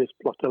located this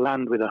plot of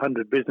land with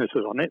 100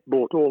 businesses on it,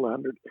 bought all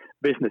 100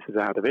 businesses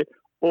out of it,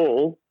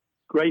 all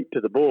great to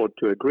the board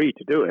to agree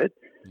to do it.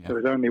 Yeah. There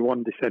was only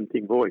one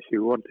dissenting voice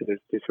who wanted us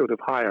to sort of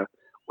hire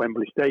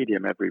Wembley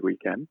Stadium every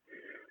weekend.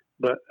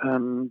 But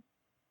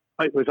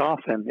it was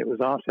Arsene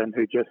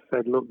who just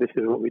said, "Look, this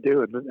is what we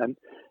do." And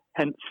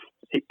hence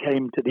it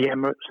came to the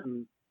Emirates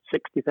and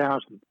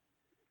 60,000.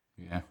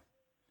 Yeah.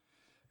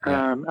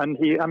 And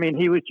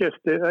he was just,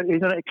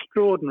 he's an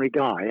extraordinary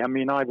guy. I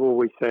mean, I've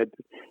always said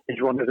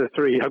he's one of the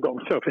 3, I've got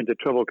myself into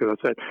trouble because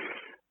I said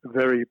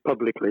very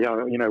publicly,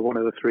 you know, one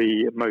of the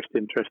 3 most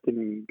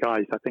interesting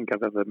guys I think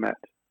I've ever met.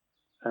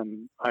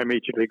 And I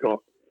immediately got,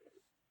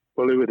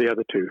 well, who were the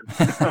other 2?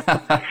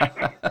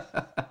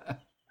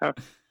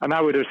 And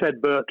I would have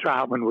said Bert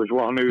Troutman was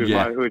one who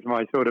was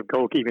my sort of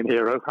goalkeeping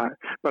hero,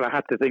 but I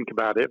had to think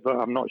about it, but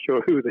I'm not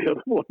sure who the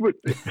other one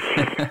would be.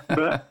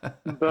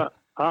 but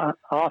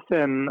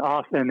Arsene,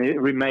 it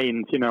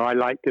remains, you know, I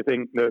like to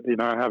think that, you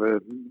know, I have a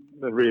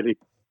really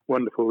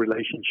wonderful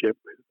relationship.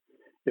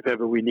 If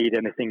ever we need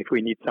anything, if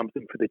we need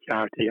something for the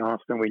charity,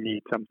 Arsene, we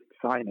need something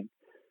signing.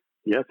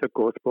 Yes, of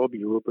course, Bob,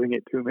 you will bring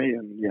it to me.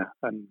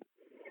 And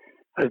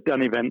has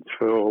done events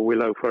for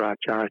Willow for our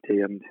charity.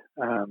 And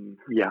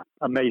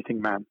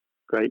amazing man,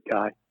 great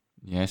guy.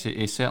 Yes,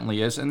 he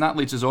certainly is. And that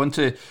leads us on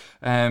to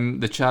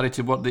the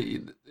charity work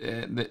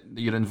that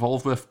you're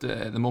involved with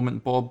at the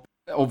moment, Bob.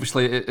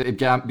 Obviously, it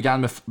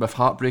began with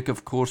heartbreak,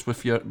 of course,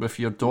 with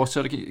your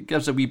daughter. Give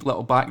us a wee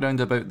little background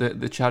about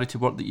the charity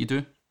work that you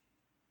do.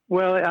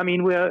 Well, I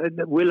mean,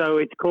 Willow.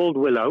 It's called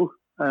Willow.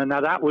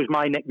 Now, that was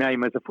my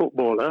nickname as a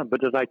footballer,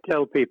 but as I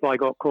tell people, I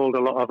got called a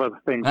lot of other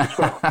things as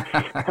well.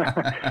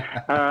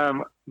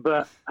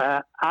 But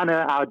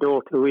Anna, our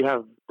daughter, we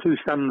have 2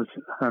 sons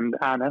and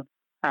Anna.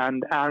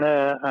 And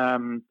Anna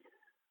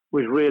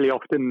was really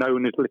often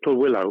known as Little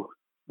Willow.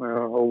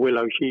 Or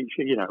Willow, she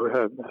you know,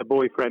 her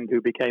boyfriend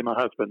who became her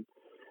husband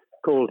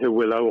called her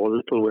Willow or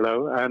Little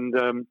Willow. And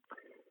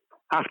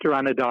after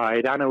Anna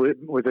died, Anna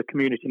was a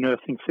community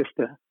nursing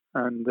sister,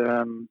 and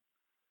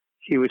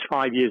she was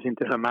 5 years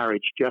into her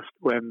marriage just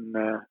when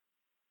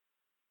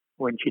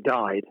she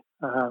died.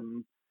 A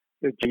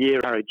year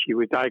married, she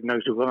was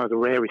diagnosed with one of the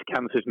rarest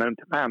cancers known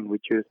to man,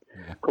 which is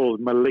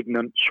called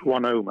malignant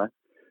schwannoma.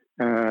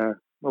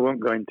 I won't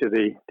go into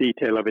the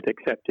detail of it,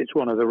 except it's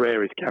one of the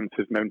rarest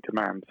cancers known to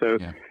man. So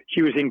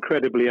she was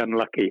incredibly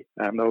unlucky.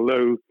 And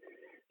although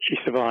she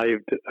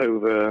survived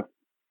over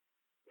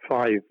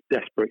 5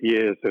 desperate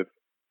years of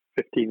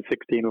 15,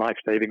 16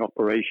 life-saving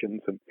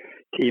operations and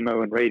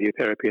chemo and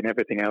radiotherapy and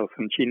everything else,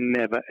 and she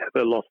never,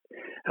 ever lost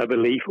her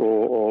belief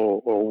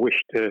or wish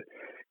to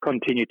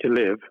continue to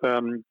live,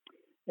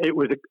 it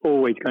was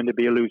always going to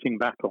be a losing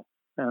battle.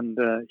 And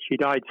she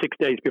died 6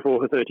 days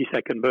before her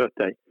 32nd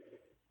birthday.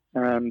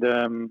 And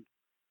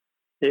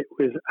it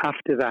was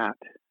after that,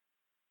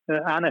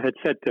 Anna had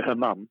said to her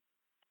mum,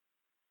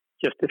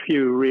 just a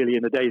few really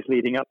in the days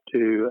leading up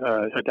to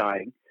her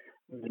dying,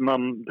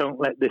 Mum, don't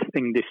let this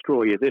thing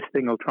destroy you. This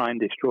thing will try and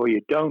destroy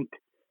you. Don't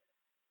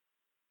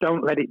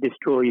let it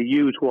destroy you.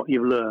 Use what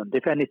you've learned.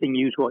 If anything,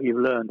 use what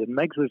you've learned. And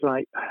Megs was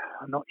like,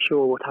 I'm not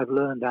sure what I've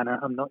learned, Anna.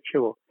 I'm not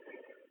sure.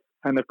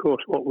 And of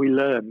course, what we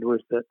learned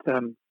was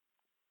that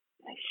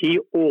she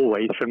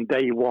always, from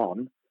day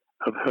one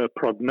of her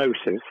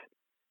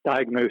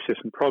diagnosis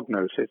and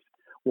prognosis,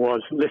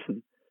 was,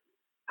 listen,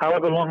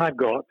 however long I've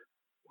got,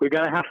 we're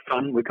going to have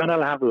fun, we're going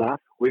to have laugh,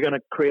 we're going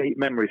to create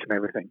memories and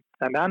everything.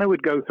 And Anna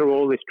would go through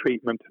all this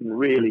treatment and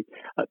really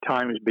at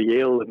times be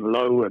ill and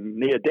low and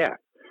near death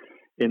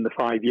in the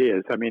 5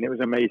 years. I mean, it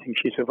was amazing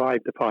she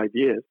survived the 5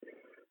 years.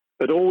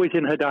 But always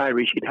in her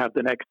diary, she'd have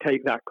the next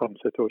Take That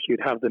concert, or she'd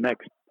have the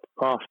next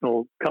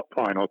Arsenal Cup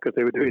final, because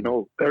they were doing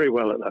all very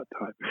well at that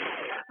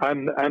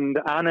time. And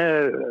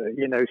Anna,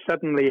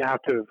 suddenly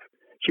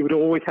she would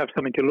always have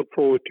something to look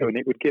forward to, and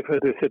it would give her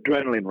this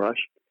adrenaline rush.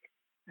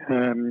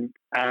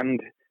 And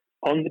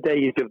on the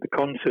days of the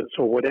concerts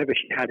or whatever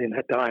she had in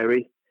her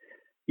diary,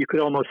 you could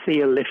almost see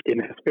a lift in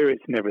her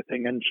spirits and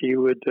everything. And she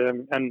would,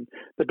 and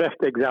the best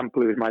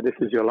example is my This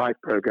Is Your Life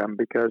program,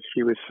 because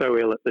she was so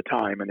ill at the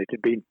time and it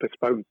had been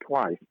postponed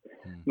twice.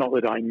 Not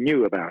that I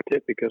knew about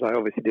it, because I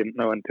obviously didn't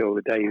know until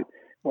the day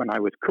when I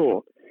was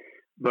caught.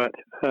 But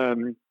for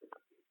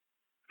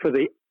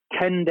the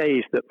 10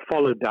 days that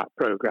followed that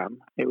program,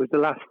 it was the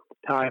last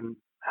time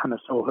Hannah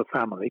saw her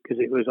family, because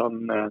it was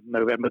on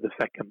November the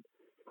 2nd.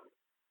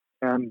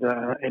 And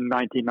in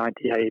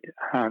 1998,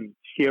 and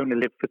she only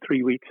lived for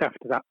 3 weeks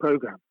after that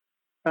program.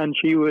 And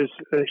she was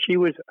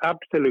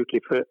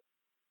absolutely, for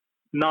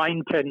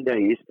 9-10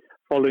 days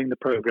following the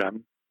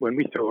program, when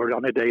we saw her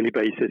on a daily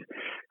basis,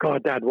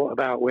 God, Dad, what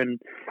about when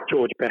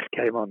George Best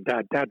came on?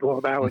 Dad, what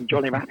about when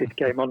Johnny Mathis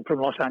came on from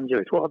Los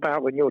Angeles? What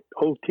about when your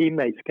old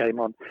teammates came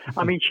on?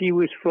 I mean, she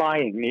was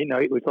flying,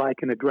 it was like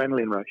an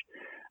adrenaline rush.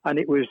 And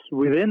it was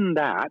within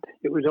that,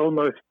 it was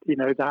almost,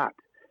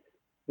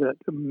 that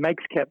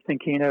Megs kept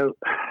thinking,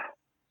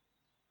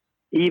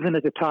 even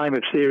at a time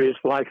of serious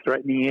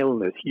life-threatening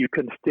illness, she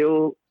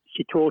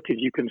taught us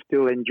you can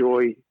still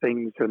enjoy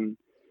things and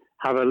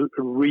have a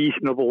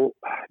reasonable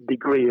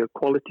degree of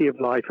quality of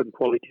life and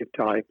quality of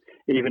time,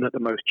 even at the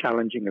most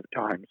challenging of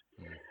times.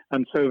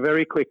 And so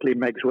very quickly,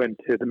 Megs went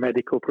to the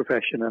medical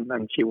profession,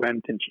 and she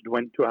went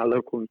to our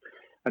local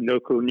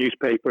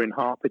newspaper in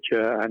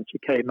Hertfordshire, and she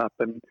came up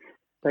and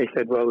they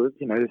said, well,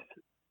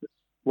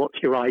 what's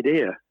your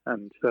idea?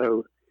 And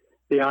so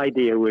the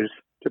idea was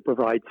to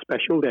provide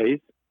special days,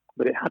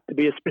 but it had to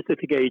be a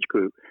specific age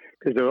group,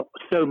 because there are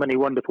so many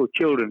wonderful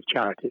children's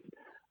charities.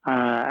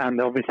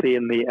 And obviously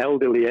in the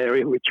elderly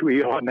area, which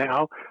we are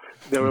now,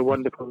 there are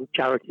wonderful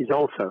charities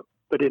also.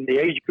 But in the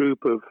age group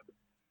of,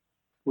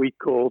 we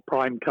call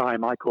prime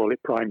time, I call it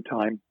prime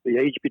time, the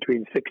age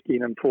between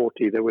 16 and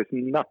 40, there was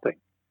nothing,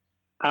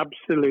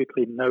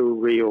 absolutely no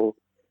real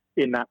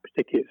in that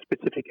particular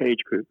specific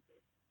age group.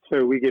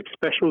 So we give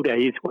special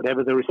days,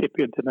 whatever the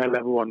recipient and their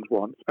loved ones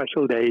want,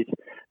 special days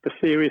for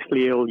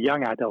seriously ill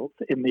young adults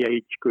in the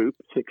age group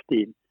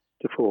 16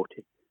 to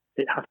 40.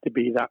 It has to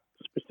be that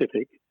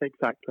specific,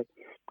 exactly.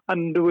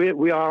 And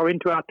we are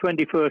into our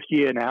 21st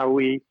year now.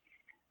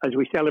 As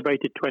we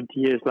celebrated 20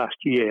 years last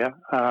year,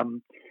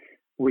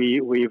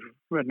 we've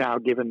now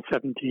given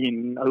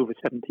over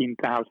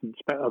 17,000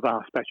 of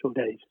our special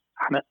days,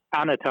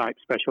 Anna-type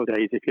special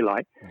days, if you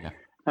like. Yeah.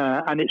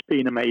 And it's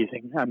been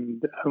amazing,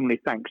 and only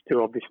thanks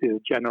to obviously the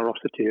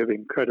generosity of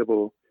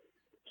incredible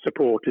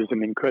supporters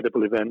and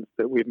incredible events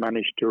that we've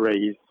managed to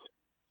raise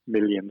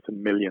millions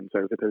and millions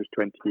over those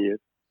 20 years.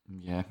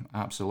 Yeah,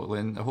 absolutely,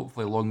 and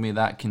hopefully long may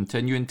that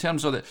continue. In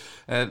terms of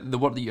the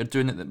work that you're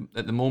doing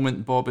at the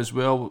moment, Bob, as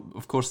well,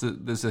 of course,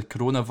 there's a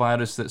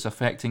coronavirus that's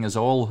affecting us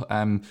all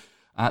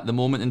at the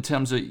moment. In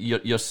terms of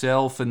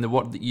yourself and the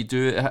work that you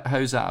do,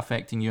 how's that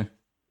affecting you?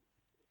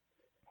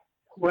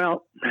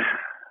 Well,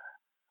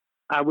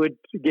 I would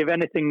give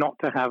anything not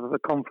to have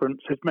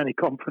as many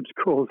conference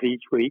calls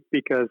each week,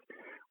 because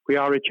we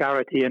are a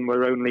charity and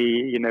we're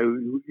only,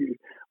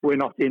 we're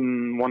not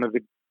in one of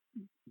the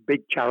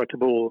big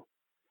charitable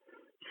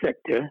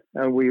sector.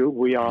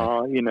 We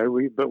are,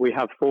 but we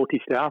have 40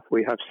 staff.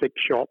 We have 6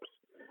 shops.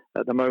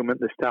 At the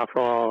moment, the staff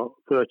are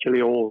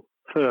virtually all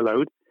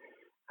furloughed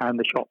and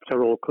the shops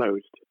are all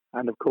closed.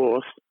 And of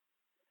course,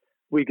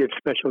 we give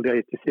special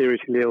days to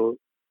seriously ill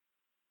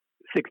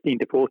 16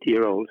 to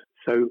 40-year-olds.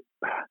 So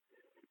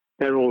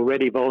they're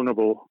already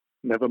vulnerable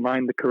never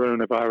mind the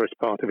coronavirus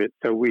part of it.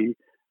 So we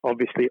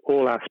obviously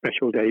all our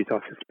special days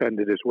are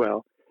suspended as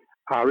well.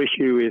 Our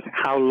issue is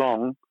how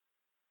long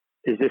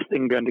is this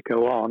thing going to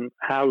go on?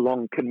 How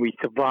long can we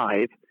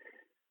survive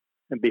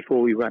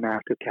before we run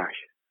out of cash?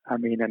 I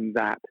mean, and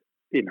that,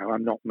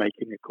 I'm not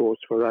making a cause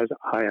for us.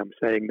 I am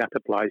saying that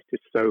applies to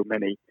so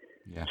many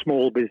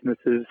small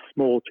businesses,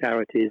 small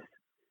charities,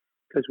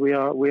 because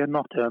we're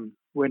not a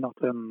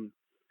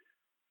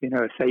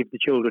Save the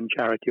Children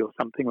charity or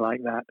something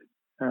like that.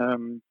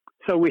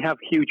 So we have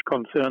huge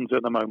concerns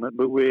at the moment,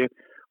 but we're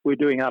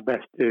doing our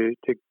best to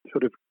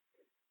sort of,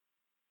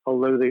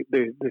 although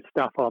the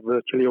staff are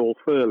virtually all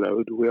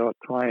furloughed, we are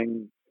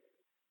trying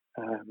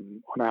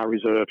on our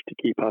reserves to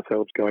keep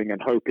ourselves going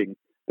and hoping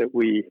that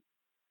we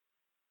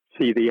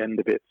see the end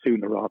of it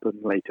sooner rather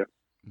than later.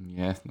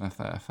 Yeah, I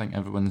think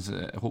everyone's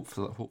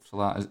hopeful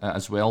that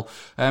as well.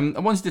 I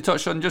wanted to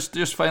touch on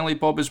just finally,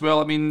 Bob, as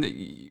well. I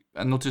mean,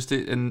 I noticed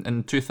that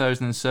in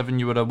 2007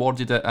 you were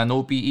awarded an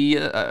OBE,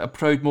 a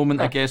proud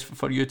moment, I guess,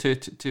 for you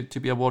to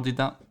be awarded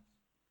that.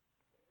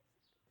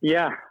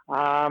 Yeah,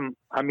 I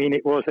mean,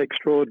 it was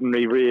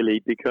extraordinary,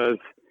 really, because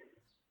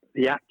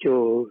the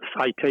actual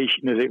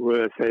citation, as it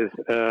were, says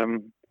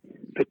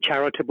for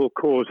charitable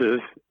causes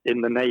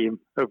in the name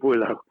of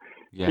Willow.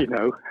 Yeah.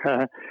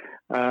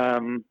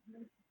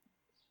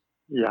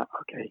 Yeah,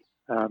 okay.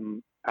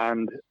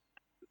 And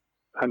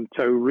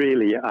so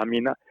really, I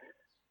mean,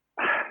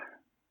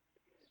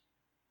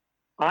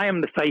 I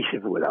am the face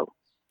of Willow.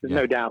 There's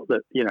no doubt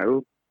that,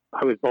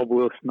 I was Bob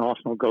Wilson,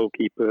 Arsenal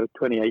goalkeeper,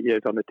 28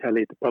 years on the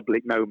telly. The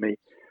public know me.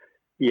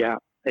 Yeah,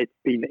 it's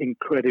been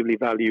incredibly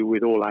valuable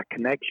with all our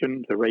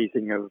connections, the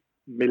raising of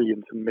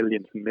millions and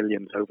millions and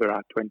millions over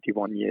our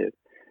 21 years.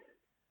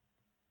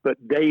 But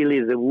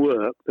daily, the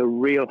work, the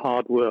real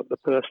hard work, the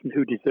person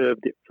who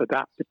deserved it for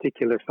that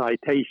particular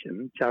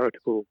citation,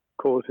 charitable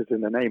causes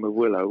in the name of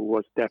Willow,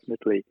 was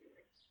definitely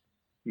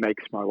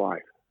Meg's my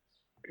wife.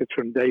 Because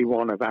from day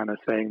one of Anna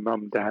saying,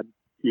 "Mum, Dad,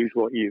 use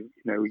what you've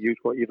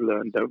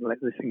learned. Don't let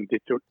this thing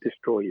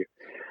destroy you."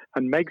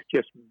 And Meg's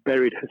just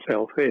buried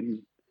herself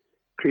in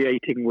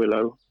creating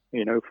Willow.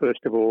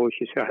 First of all,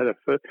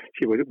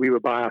 we were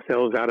by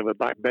ourselves out of a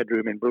back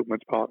bedroom in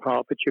Brookmans Park,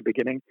 Hertfordshire,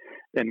 beginning.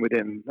 Then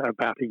within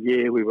about a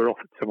year, we were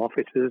offered some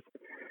offices,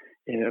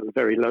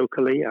 very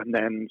locally. And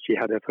then she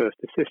had her first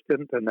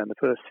assistant, and then the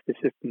first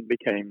assistant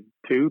became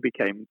 2,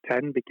 became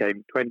 10,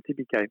 became 20,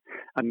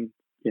 and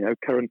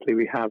currently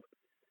we have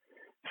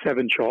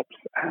 7 shops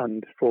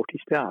and 40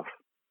 staff.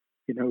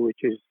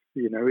 Which is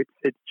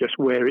it's just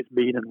where it's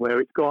been and where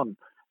it's gone.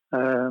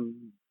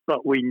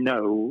 But we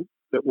know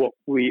that what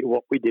we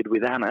did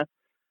with Anna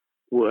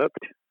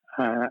worked,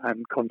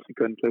 and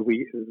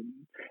consequently,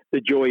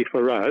 the joy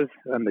for us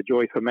and the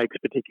joy for Meg's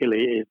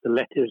particularly is the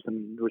letters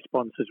and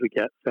responses we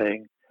get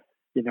saying,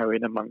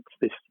 in amongst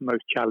this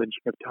most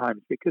challenging of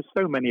times, because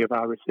so many of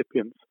our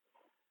recipients,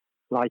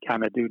 like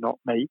Anna,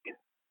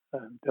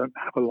 don't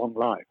have a long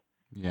life.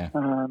 Yeah.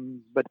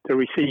 But to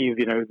receive,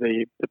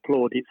 the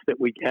plaudits that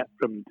we get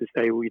from to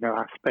say,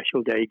 our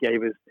special day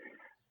gave us,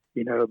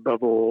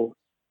 above all,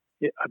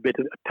 a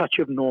touch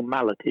of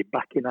normality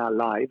back in our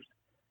lives,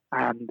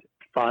 and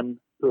fun,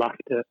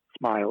 laughter,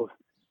 smiles,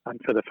 and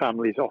for the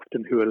families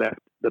often who are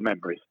left, the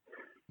memories.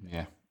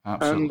 Yeah,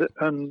 absolutely.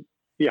 And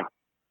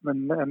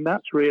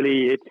that's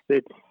really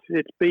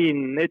it's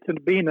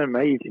been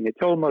amazing.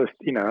 It's almost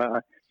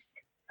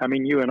I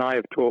mean, you and I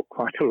have talked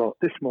quite a lot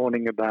this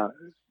morning about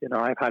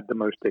I've had the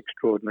most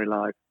extraordinary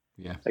life,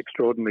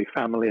 extraordinary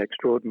family,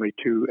 extraordinary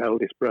 2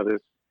 eldest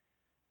brothers.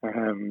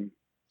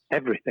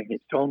 Everything.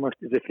 It's almost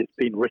as if it's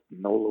been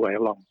written all the way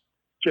along.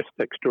 Just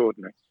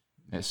extraordinary.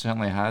 It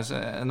certainly has.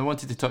 And I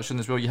wanted to touch on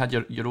as well, you had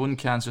your own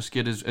cancer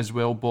scare as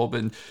well, Bob,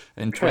 in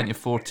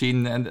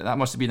 2014, and that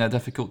must have been a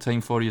difficult time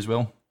for you as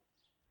well.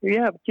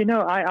 Yeah,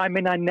 I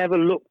mean, I never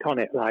looked on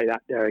it like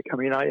that, Derek. I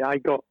mean, I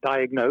got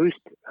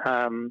diagnosed.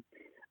 I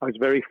was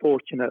very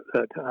fortunate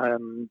that, I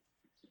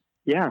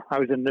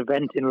was at an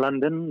event in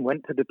London,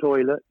 went to the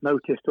toilet,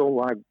 noticed,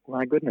 oh,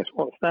 my goodness,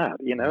 what's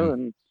that,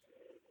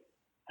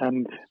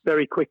 and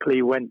very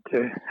quickly went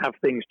to have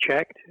things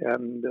checked,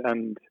 and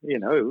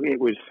it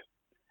was,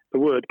 the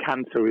word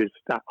cancer is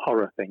that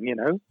horror thing,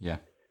 Yeah.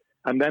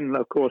 And then,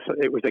 of course,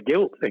 it was a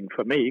guilt thing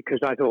for me, because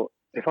I thought,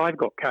 if I've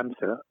got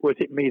cancer, was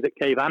it me that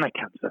gave Anna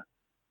cancer?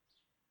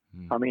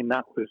 I mean,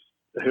 that was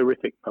a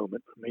horrific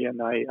moment for me, and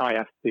I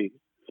asked the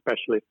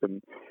specialist,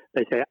 and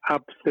they say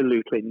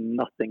absolutely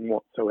nothing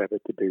whatsoever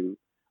to do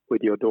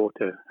with your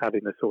daughter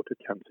having the sort of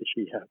cancer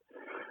she had.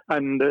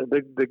 And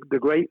the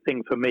great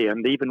thing for me,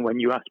 and even when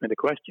you ask me the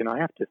question, I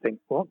have to think,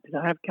 what, did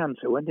I have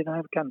cancer? When did I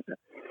have cancer?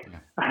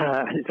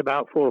 Yeah. It's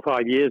about 4 or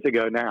 5 years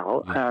ago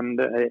now, and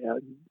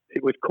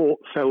it was caught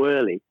so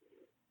early.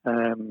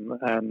 I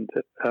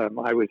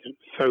was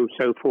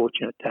so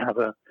fortunate to have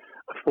a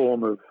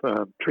form of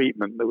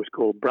treatment that was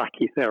called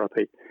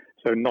brachytherapy,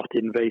 so not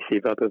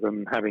invasive, other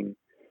than having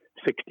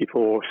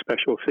 64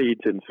 special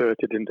seeds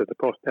inserted into the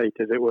prostate,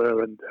 as it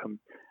were, and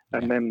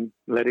then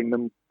letting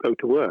them go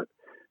to work.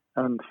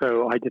 And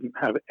so I didn't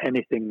have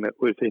anything that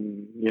was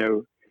in,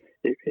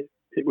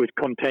 it was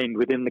contained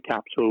within the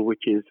capsule,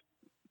 which is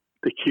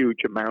the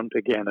huge amount,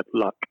 again, of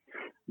luck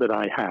that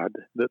I had,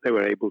 that they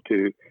were able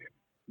to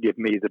give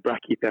me the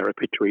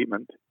brachytherapy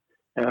treatment,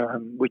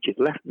 which has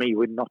left me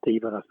with not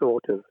even a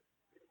thought of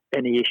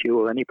any issue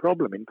or any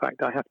problem. In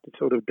fact, I have to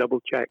sort of double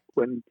check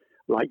when,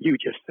 like you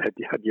just said,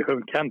 you had your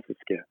own cancer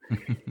scare.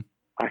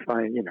 I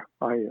find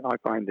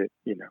it,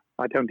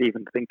 I don't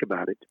even think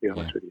about it, to be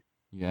honest with you.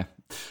 Yeah.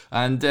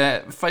 And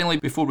finally,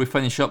 before we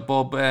finish up,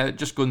 Bob,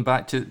 just going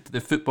back to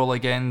the football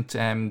again,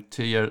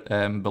 to your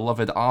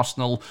beloved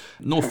Arsenal.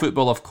 No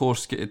football, of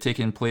course,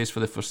 taking place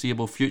for the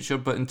foreseeable future,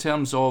 but in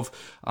terms of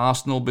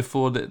Arsenal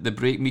before the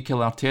break, Mikel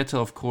Arteta,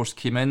 of course,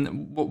 came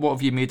in. What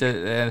have you made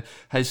of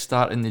his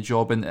start in the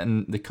job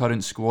and the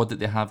current squad that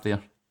they have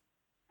there?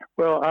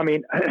 Well, I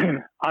mean,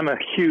 I'm a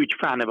huge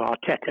fan of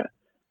Arteta.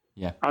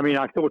 Yeah. I mean,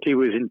 I thought he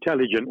was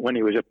intelligent when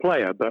he was a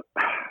player, but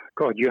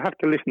God, you have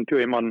to listen to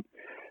him on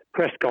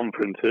press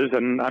conferences,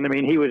 and I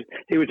mean, he was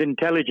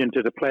intelligent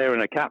as a player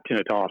and a captain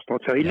at Arsenal,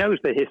 so he knows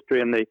the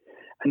history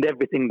and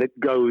everything that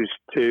goes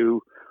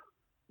to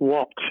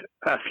what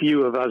a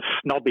few of us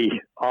snobby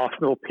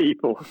Arsenal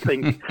people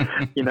think.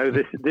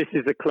 This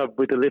is a club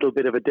with a little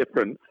bit of a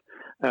difference,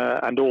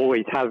 and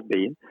always has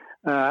been.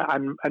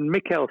 And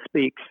Mikel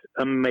speaks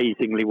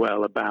amazingly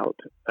well about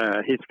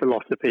his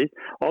philosophy.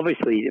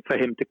 Obviously, for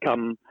him to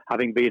come,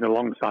 having been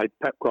alongside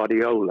Pep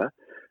Guardiola,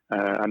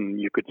 and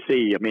you could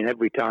see, I mean,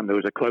 every time there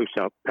was a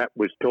close-up, Pep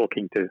was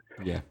talking to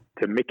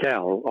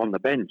Mikel on the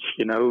bench,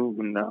 and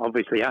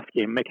obviously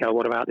asking him, Mikel,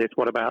 what about this,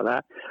 what about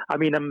that? I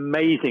mean,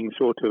 amazing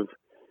sort of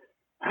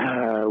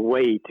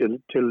way to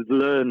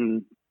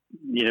learn,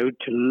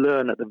 to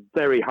learn at the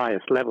very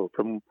highest level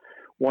from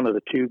one of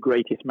the two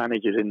greatest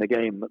managers in the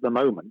game at the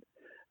moment.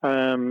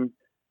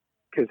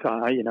 Because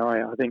I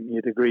think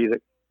you'd agree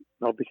that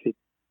obviously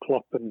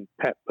Klopp and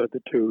Pep are the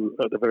two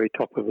at the very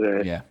top of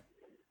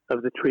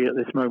of the tree at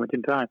this moment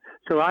in time.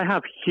 So I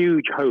have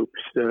huge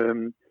hopes.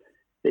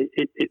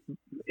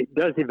 It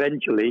does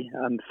eventually,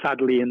 and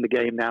sadly in the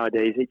game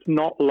nowadays, it's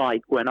not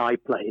like when I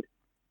played.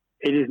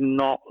 It is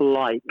not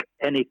like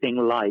anything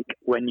like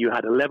when you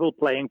had a level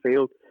playing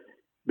field,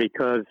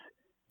 because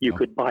you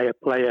could buy a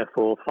player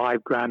for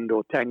 $5,000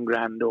 or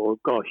 $10,000 or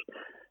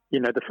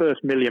the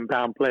first £1 million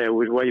player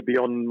was way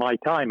beyond my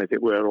time, as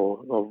it were,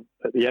 or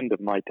at the end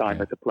of my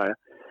time as a player.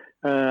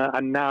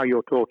 And now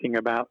you're talking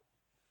about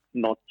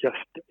not just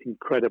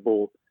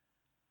incredible,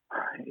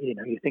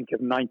 you think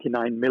of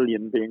 99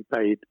 million being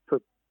paid for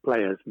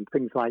players and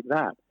things like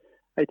that.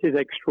 It is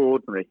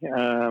extraordinary.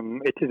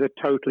 It is a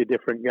totally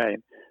different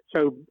game.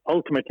 So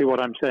ultimately what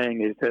I'm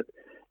saying is that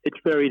it's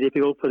very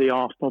difficult for the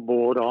Arsenal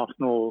board.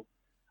 Arsenal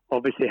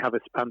obviously have a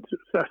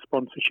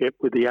sponsorship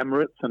with the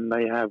Emirates, and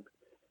they have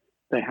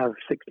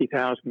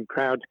 60,000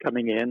 crowds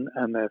coming in,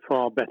 and they're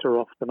far better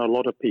off than a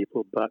lot of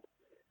people. But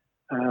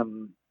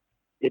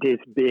it is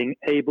being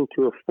able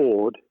to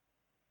afford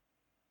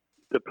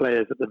the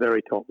players at the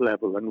very top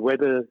level, and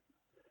whether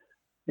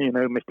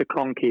Mr.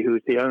 Kroenke,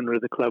 who's the owner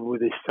of the club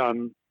with his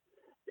son,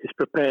 is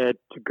prepared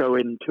to go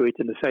into it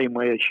in the same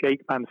way as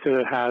Sheikh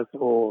Mansour has,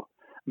 or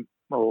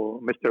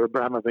Mr.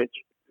 Abramovich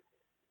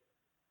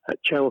at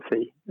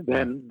Chelsea,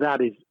 then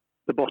that is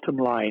the bottom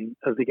line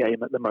of the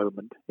game at the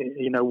moment.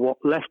 What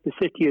Leicester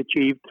City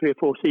achieved 3 or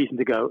 4 seasons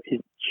ago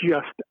is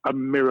just a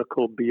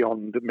miracle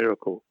beyond a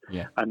miracle.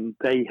 Yeah. And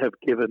they have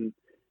given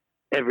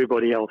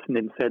everybody else an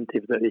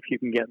incentive that if you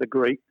can get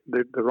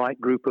the right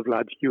group of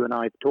lads, you and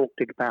I have talked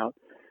about,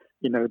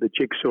 the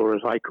jigsaw,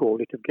 as I call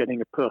it, of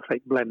getting a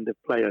perfect blend of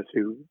players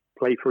who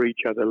play for each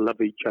other, love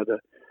each other,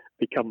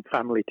 become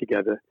family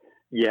together.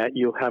 Yeah,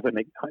 you'll have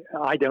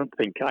I don't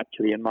think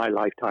actually in my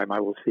lifetime I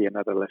will see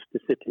another Leicester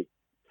City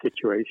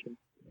situation.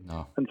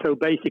 No. And so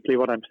basically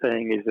what I'm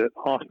saying is that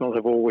Arsenal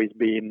have always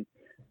been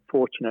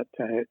fortunate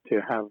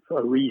to have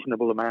a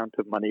reasonable amount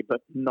of money,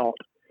 but not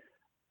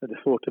the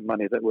sort of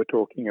money that we're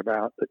talking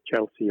about that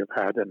Chelsea have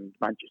had and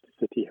Manchester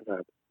City have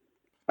had.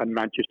 And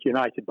Manchester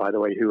United, by the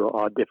way, who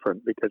are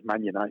different, because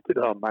Man United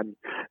are Man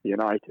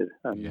United.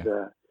 And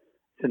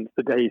since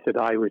the days that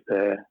I was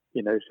there,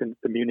 since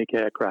the Munich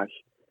air crash,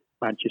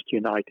 Manchester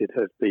United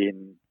has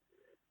been,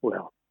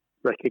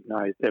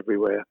 recognised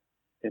everywhere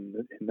in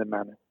the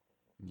manner.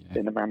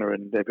 In the manner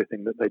and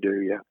everything that they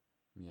do,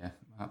 Yeah,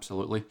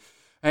 absolutely.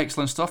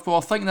 Excellent stuff. Well,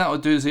 I think that'll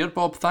do us there,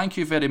 Bob. Thank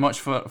you very much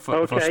for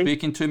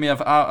speaking to me.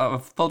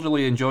 I've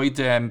thoroughly enjoyed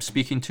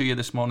speaking to you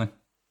this morning.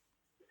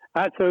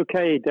 That's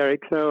okay,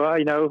 Derek. So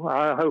I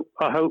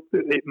hope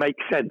it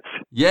makes sense.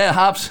 Yeah,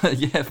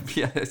 absolutely.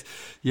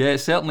 Yeah, it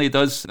certainly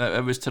does.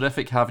 It was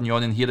terrific having you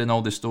on and hearing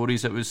all the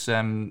stories. It was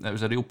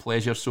a real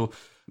pleasure. So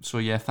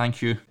yeah,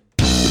 thank you.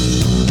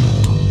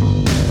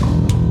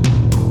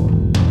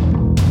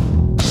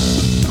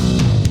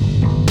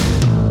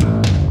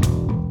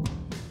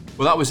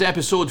 Well, that was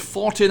episode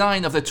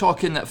 49 of the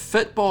Talking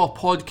Football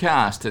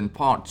podcast, and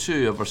part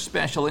 2 of our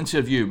special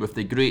interview with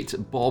the great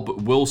Bob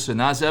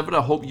Wilson. As ever,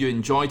 I hope you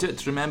enjoyed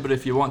it. Remember,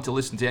 if you want to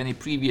listen to any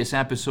previous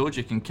episodes,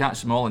 you can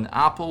catch them all on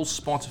Apple,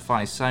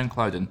 Spotify,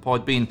 SoundCloud and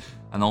Podbean.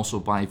 and also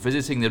by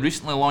visiting the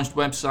recently launched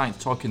website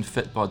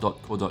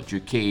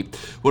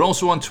talkingfootball.co.uk. We're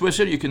also on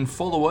Twitter. You can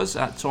follow us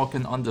at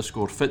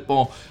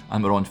talking_football,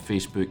 and we're on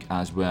Facebook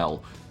as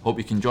well. Hope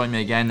you can join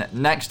me again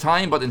next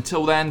time, but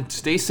until then,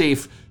 stay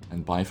safe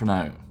and bye for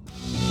now.